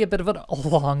is going to be a bit of a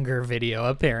longer video,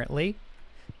 apparently.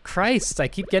 Christ, I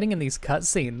keep getting in these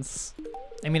cutscenes.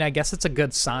 I mean, I guess it's a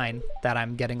good sign that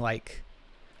I'm getting, like,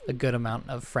 a good amount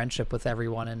of friendship with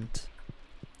everyone, and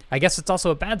I guess it's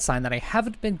also a bad sign that I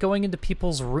haven't been going into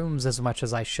people's rooms as much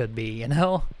as I should be, you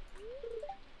know?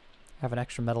 I have an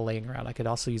extra metal laying around. I could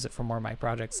also use it for more of my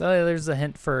projects. Oh, there's a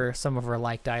hint for some of her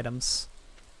liked items.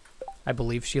 I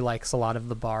believe she likes a lot of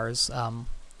the bars.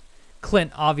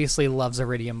 Clint obviously loves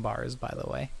iridium bars, by the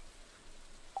way.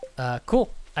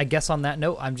 Cool. I guess on that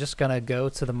note, I'm just gonna go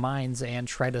to the mines and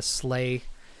try to slay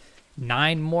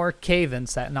 9 more cave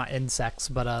insects, not insects,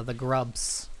 but the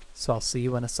grubs. So I'll see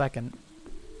you in a second.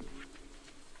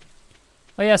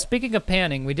 Oh yeah, speaking of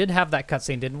panning, we did have that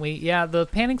cutscene, didn't we? Yeah, the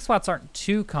panning spots aren't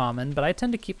too common, but I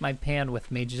tend to keep my pan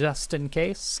with me just in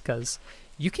case, because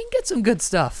you can get some good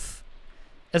stuff.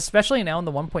 Especially now in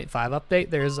the 1.5 update,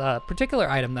 there's a particular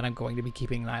item that I'm going to be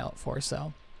keeping an eye out for,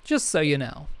 so just so you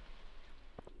know.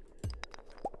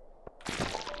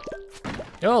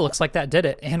 Oh, looks like that did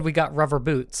it, and we got rubber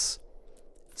boots.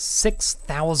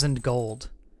 6,000 gold.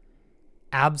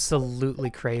 Absolutely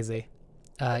crazy.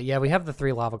 Yeah, we have the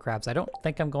 3 lava crabs. I don't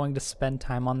think I'm going to spend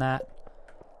time on that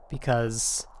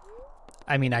because,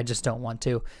 I mean, I just don't want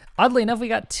to. Oddly enough, we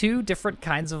got 2 different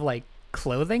kinds of, like,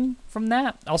 clothing from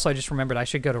that. Also, I just remembered I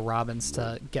should go to Robin's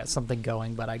to get something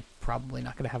going, but I'm probably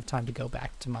not going to have time to go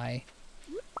back to my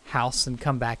house and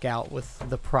come back out with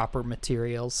the proper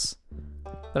materials.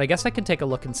 But I guess I can take a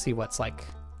look and see what's, like,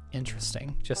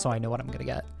 interesting, just so I know what I'm going to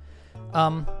get. Yeah,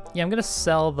 I'm going to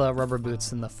sell the rubber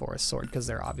boots and the forest sword because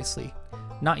they're obviously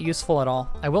not useful at all.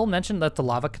 I will mention that the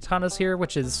lava katana's here,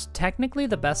 which is technically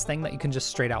the best thing that you can just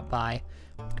straight out buy.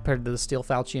 Compared to the steel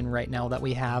falchion right now that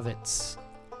we have, it's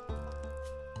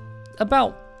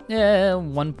about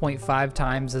 1.5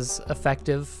 times as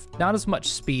effective. Not as much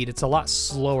speed. It's a lot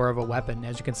slower of a weapon,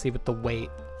 as you can see with the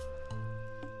weight.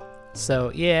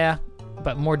 So, yeah,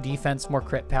 but more defense, more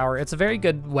crit power. It's a very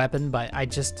good weapon, but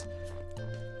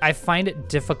I find it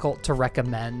difficult to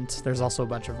recommend. There's also a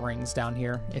bunch of rings down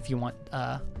here if you want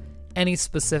any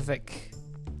specific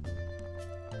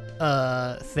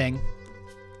thing.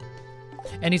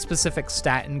 Any specific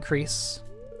stat increase.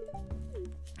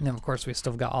 And then, of course, we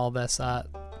still got all this.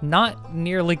 Not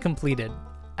nearly completed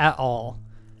at all.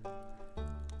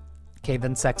 Cave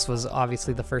insects was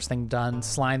obviously the first thing done.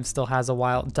 Slime still has a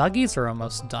while. Duggies are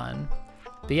almost done.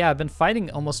 But yeah, I've been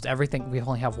fighting almost everything. We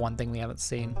only have one thing we haven't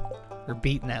seen. Or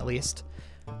beaten, at least.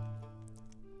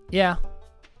 Yeah.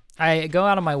 I go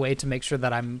out of my way to make sure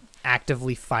that I'm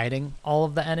actively fighting all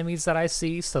of the enemies that I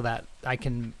see so that I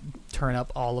can turn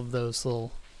up all of those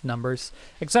little numbers.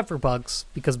 Except for bugs,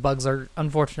 because bugs are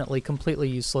unfortunately completely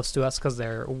useless to us because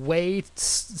they're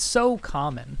so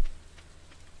common.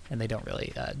 And they don't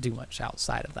really do much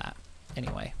outside of that.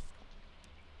 Anyway.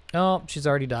 Oh, she's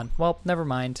already done. Well, never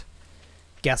mind.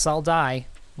 Guess I'll die.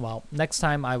 Well, next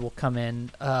time I will come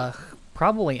in,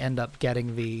 probably end up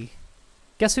getting the...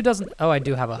 Guess who doesn't... Oh, I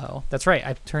do have a hoe. That's right,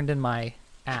 I turned in my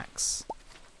axe,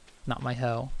 not my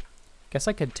hoe. Guess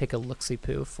I could take a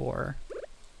look-see-poo for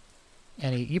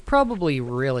any... You probably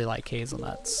really like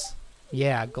hazelnuts.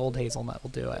 Yeah, gold hazelnut will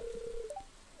do it.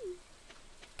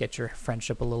 Get your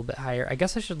friendship a little bit higher. I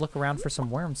guess I should look around for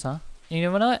some worms, huh? You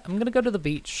know what? I'm gonna go to the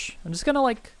beach. I'm just gonna,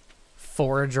 like,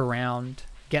 forage around.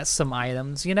 Get some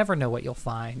items. You never know what you'll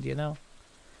find, you know?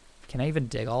 Can I even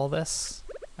dig all this?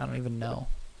 I don't even know.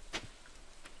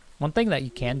 One thing that you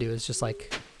can do is just,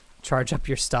 like, charge up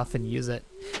your stuff and use it.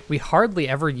 We hardly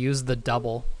ever use the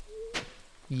double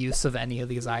use of any of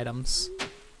these items.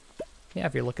 Yeah,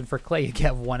 if you're looking for clay, you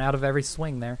get one out of every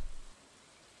swing there.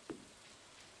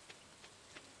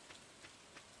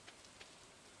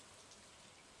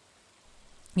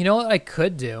 You know what I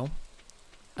could do?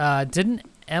 Didn't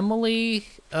Emily...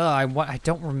 I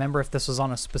don't remember if this was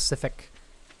on a specific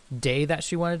day that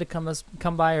she wanted to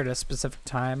come by or at a specific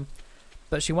time.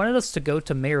 But she wanted us to go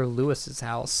to Mayor Lewis's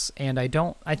house. And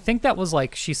I think that was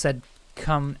like, she said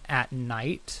come at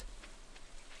night.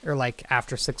 Or like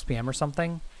after 6 p.m. or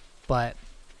something. But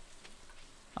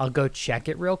I'll go check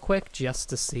it real quick just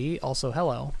to see. Also,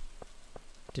 hello.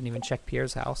 Didn't even check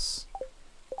Pierre's house.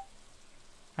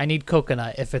 I need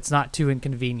coconut if it's not too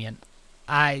inconvenient.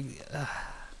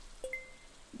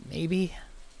 Maybe.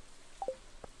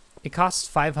 It costs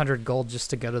 500 gold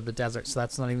just to go to the desert, so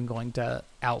that's not even going to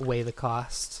outweigh the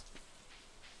cost.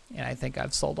 And I think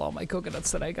I've sold all my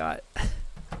coconuts that I got.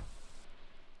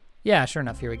 Yeah, sure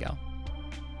enough, here we go.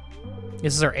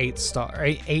 This is our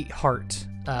 8 heart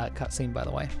cutscene, by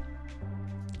the way.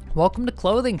 Welcome to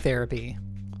clothing therapy.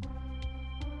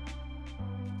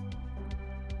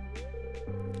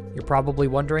 You're probably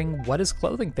wondering, what is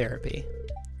clothing therapy?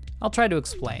 I'll try to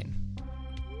explain.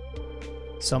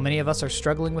 So many of us are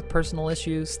struggling with personal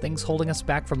issues, things holding us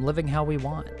back from living how we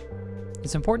want.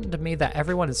 It's important to me that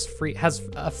everyone has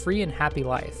a free and happy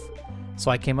life, so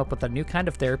I came up with a new kind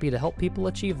of therapy to help people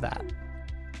achieve that.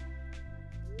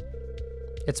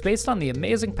 It's based on the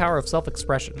amazing power of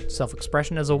self-expression.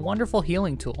 Self-expression is a wonderful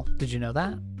healing tool. Did you know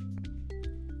that?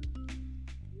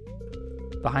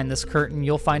 Behind this curtain,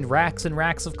 you'll find racks and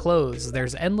racks of clothes.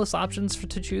 There's endless options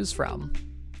to choose from.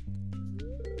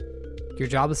 Your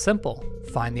job is simple.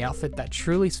 Find the outfit that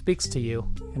truly speaks to you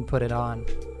and put it on.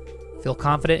 Feel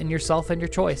confident in yourself and your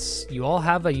choice. You all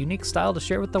have a unique style to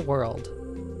share with the world.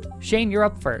 Shane, you're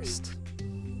up first.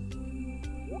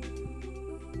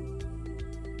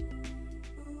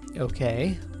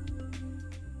 Okay.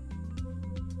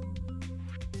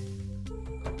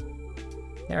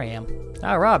 There I am.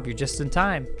 Ah, Rob, you're just in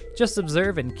time. Just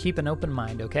observe and keep an open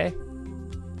mind, okay?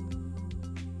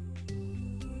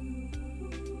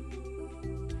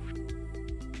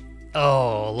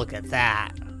 Oh, look at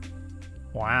that.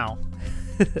 Wow.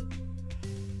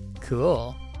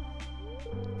 Cool.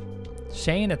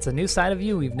 Shane, it's a new side of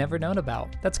you we've never known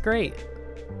about. That's great.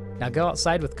 Now go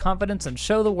outside with confidence and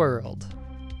show the world.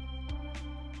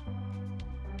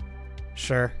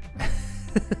 Sure.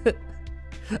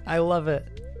 I love it.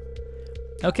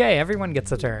 Okay, everyone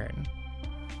gets a turn.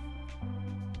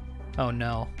 Oh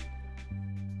no.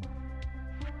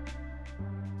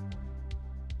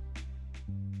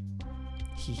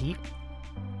 Hee.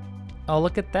 Oh,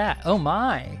 look at that. Oh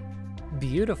my.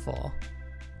 Beautiful.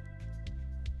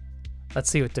 Let's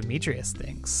see what Demetrius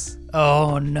thinks.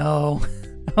 Oh no.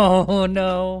 Oh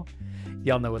no.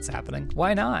 Y'all know what's happening.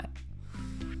 Why not?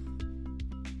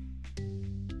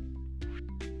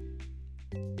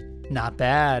 Not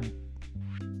bad.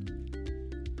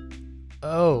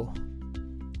 Oh,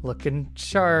 looking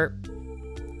sharp.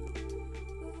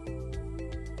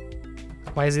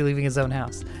 Why is he leaving his own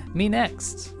house? Me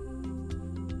next.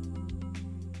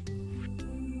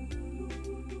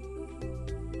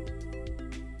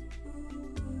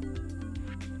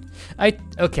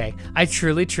 Okay, I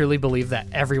truly believe that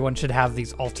everyone should have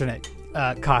these alternate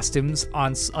costumes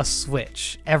on a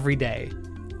Switch every day.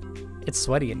 It's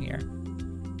sweaty in here.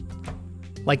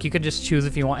 Like, you can just choose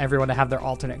if you want everyone to have their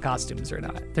alternate costumes or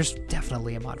not. There's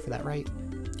definitely a mod for that, right?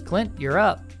 Clint, you're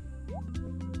up.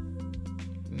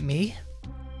 Me?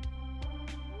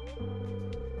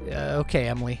 Okay,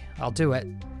 Emily, I'll do it.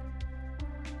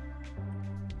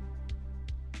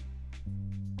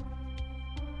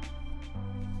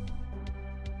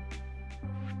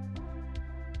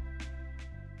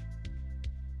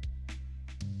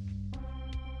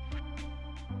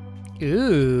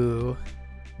 Ooh.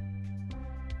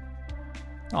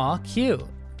 Aw, cute.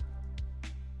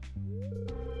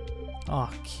 Aw,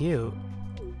 cute.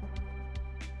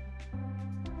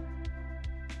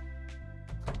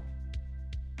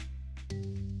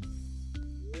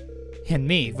 And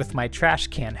me with my trash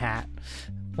can hat.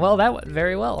 Well, that went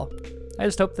very well. I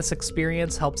just hope this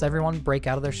experience helps everyone break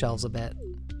out of their shells a bit.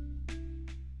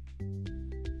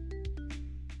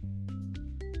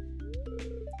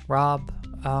 Rob,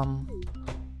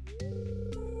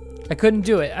 I couldn't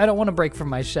do it. I don't want to break from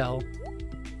my shell.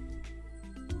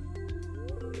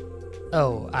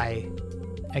 Oh, I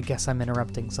guess I'm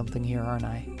interrupting something here, aren't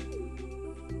I?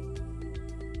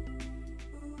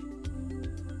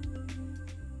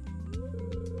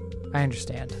 I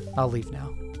understand. I'll leave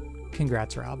now.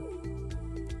 Congrats, Rob.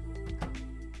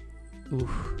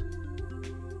 Oof.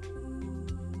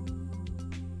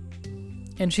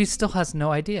 And she still has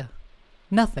no idea.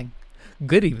 Nothing.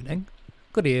 Good evening.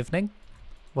 Good evening.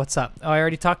 What's up? Oh, I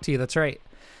already talked to you. That's right.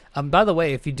 By the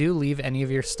way, if you do leave any of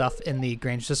your stuff in the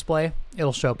Grange display,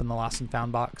 it'll show up in the Lost and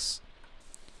Found box.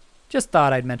 Just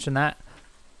thought I'd mention that.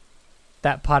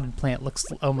 That potted plant looks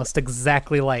almost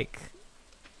exactly like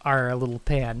our little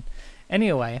pan.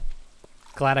 Anyway,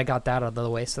 glad I got that out of the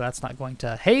way, so that's not going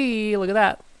to... Hey, look at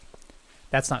that!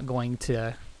 That's not going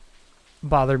to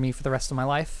bother me for the rest of my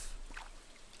life.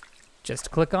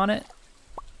 Just click on it,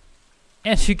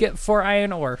 and you get 4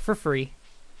 iron ore for free.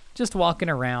 Just walking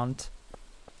around.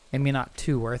 Maybe not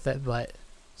too worth it, but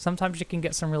sometimes you can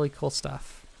get some really cool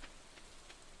stuff.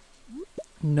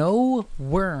 No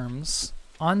worms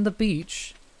on the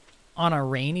beach on a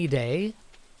rainy day?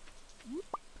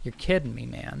 You're kidding me,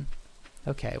 man.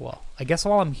 Okay, well, I guess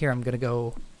while I'm here, I'm gonna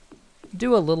go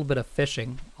do a little bit of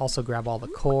fishing. Also grab all the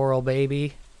coral,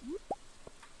 baby.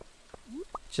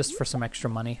 Just for some extra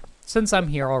money. Since I'm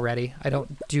here already, I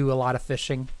don't do a lot of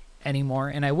fishing anymore,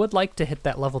 and I would like to hit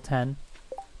that level 10.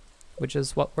 Which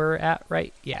is what we're at,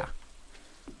 right? Yeah.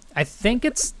 I think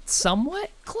it's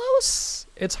somewhat close.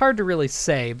 It's hard to really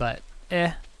say, but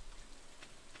we'll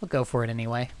go for it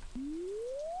anyway.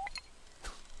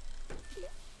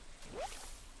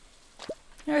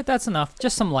 Alright, that's enough.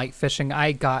 Just some light fishing.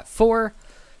 I got 4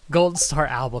 gold star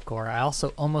albacore. I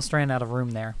also almost ran out of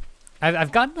room there.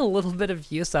 I've gotten a little bit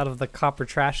of use out of the copper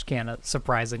trash can,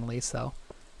 surprisingly, so...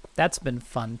 That's been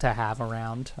fun to have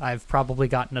around. I've probably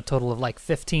gotten a total of like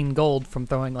 15 gold from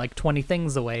throwing like 20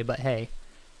 things away, but hey,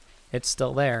 it's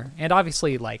still there. And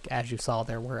obviously, like, as you saw,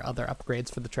 there were other upgrades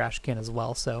for the trash can as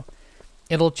well, so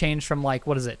it'll change from like,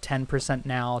 what is it, 10%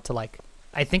 now to like,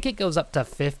 I think it goes up to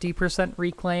 50%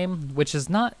 reclaim, which is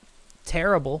not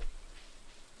terrible.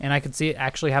 And I could see it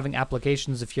actually having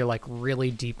applications if you're like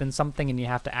really deep in something and you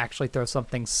have to actually throw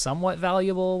something somewhat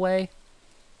valuable away.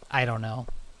 I don't know,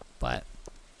 but...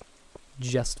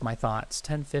 Just my thoughts.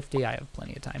 10:50, I have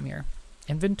plenty of time here.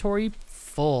 Inventory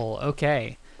full.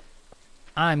 Okay.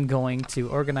 I'm going to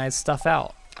organize stuff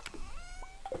out.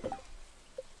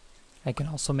 I can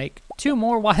also make 2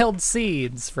 more wild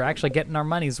seeds for actually getting our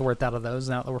money's worth out of those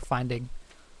now that we're finding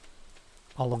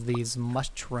all of these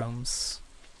mushrooms.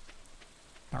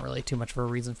 Not really too much of a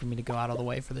reason for me to go out of the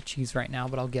way for the cheese right now,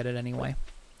 but I'll get it anyway.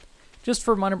 Just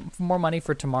for more money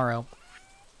for tomorrow.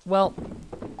 Well,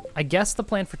 I guess the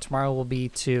plan for tomorrow will be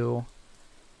to...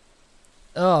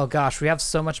 Oh gosh, we have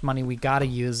so much money, we gotta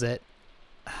use it.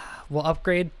 We'll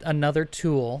upgrade another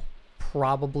tool,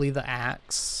 probably the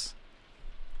axe.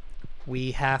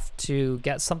 We have to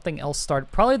get something else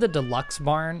started, probably the deluxe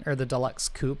barn, or the deluxe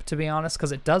coop, to be honest,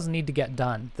 because it does need to get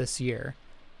done this year,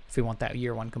 if we want that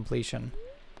year 1 completion.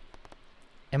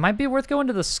 It might be worth going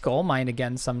to the skull mine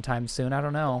again sometime soon, I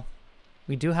don't know.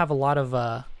 We do have a lot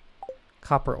of,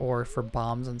 copper ore for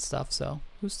bombs and stuff, so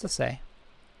who's to say?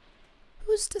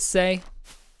 Who's to say?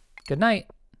 Good night.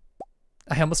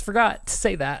 I almost forgot to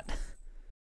say that.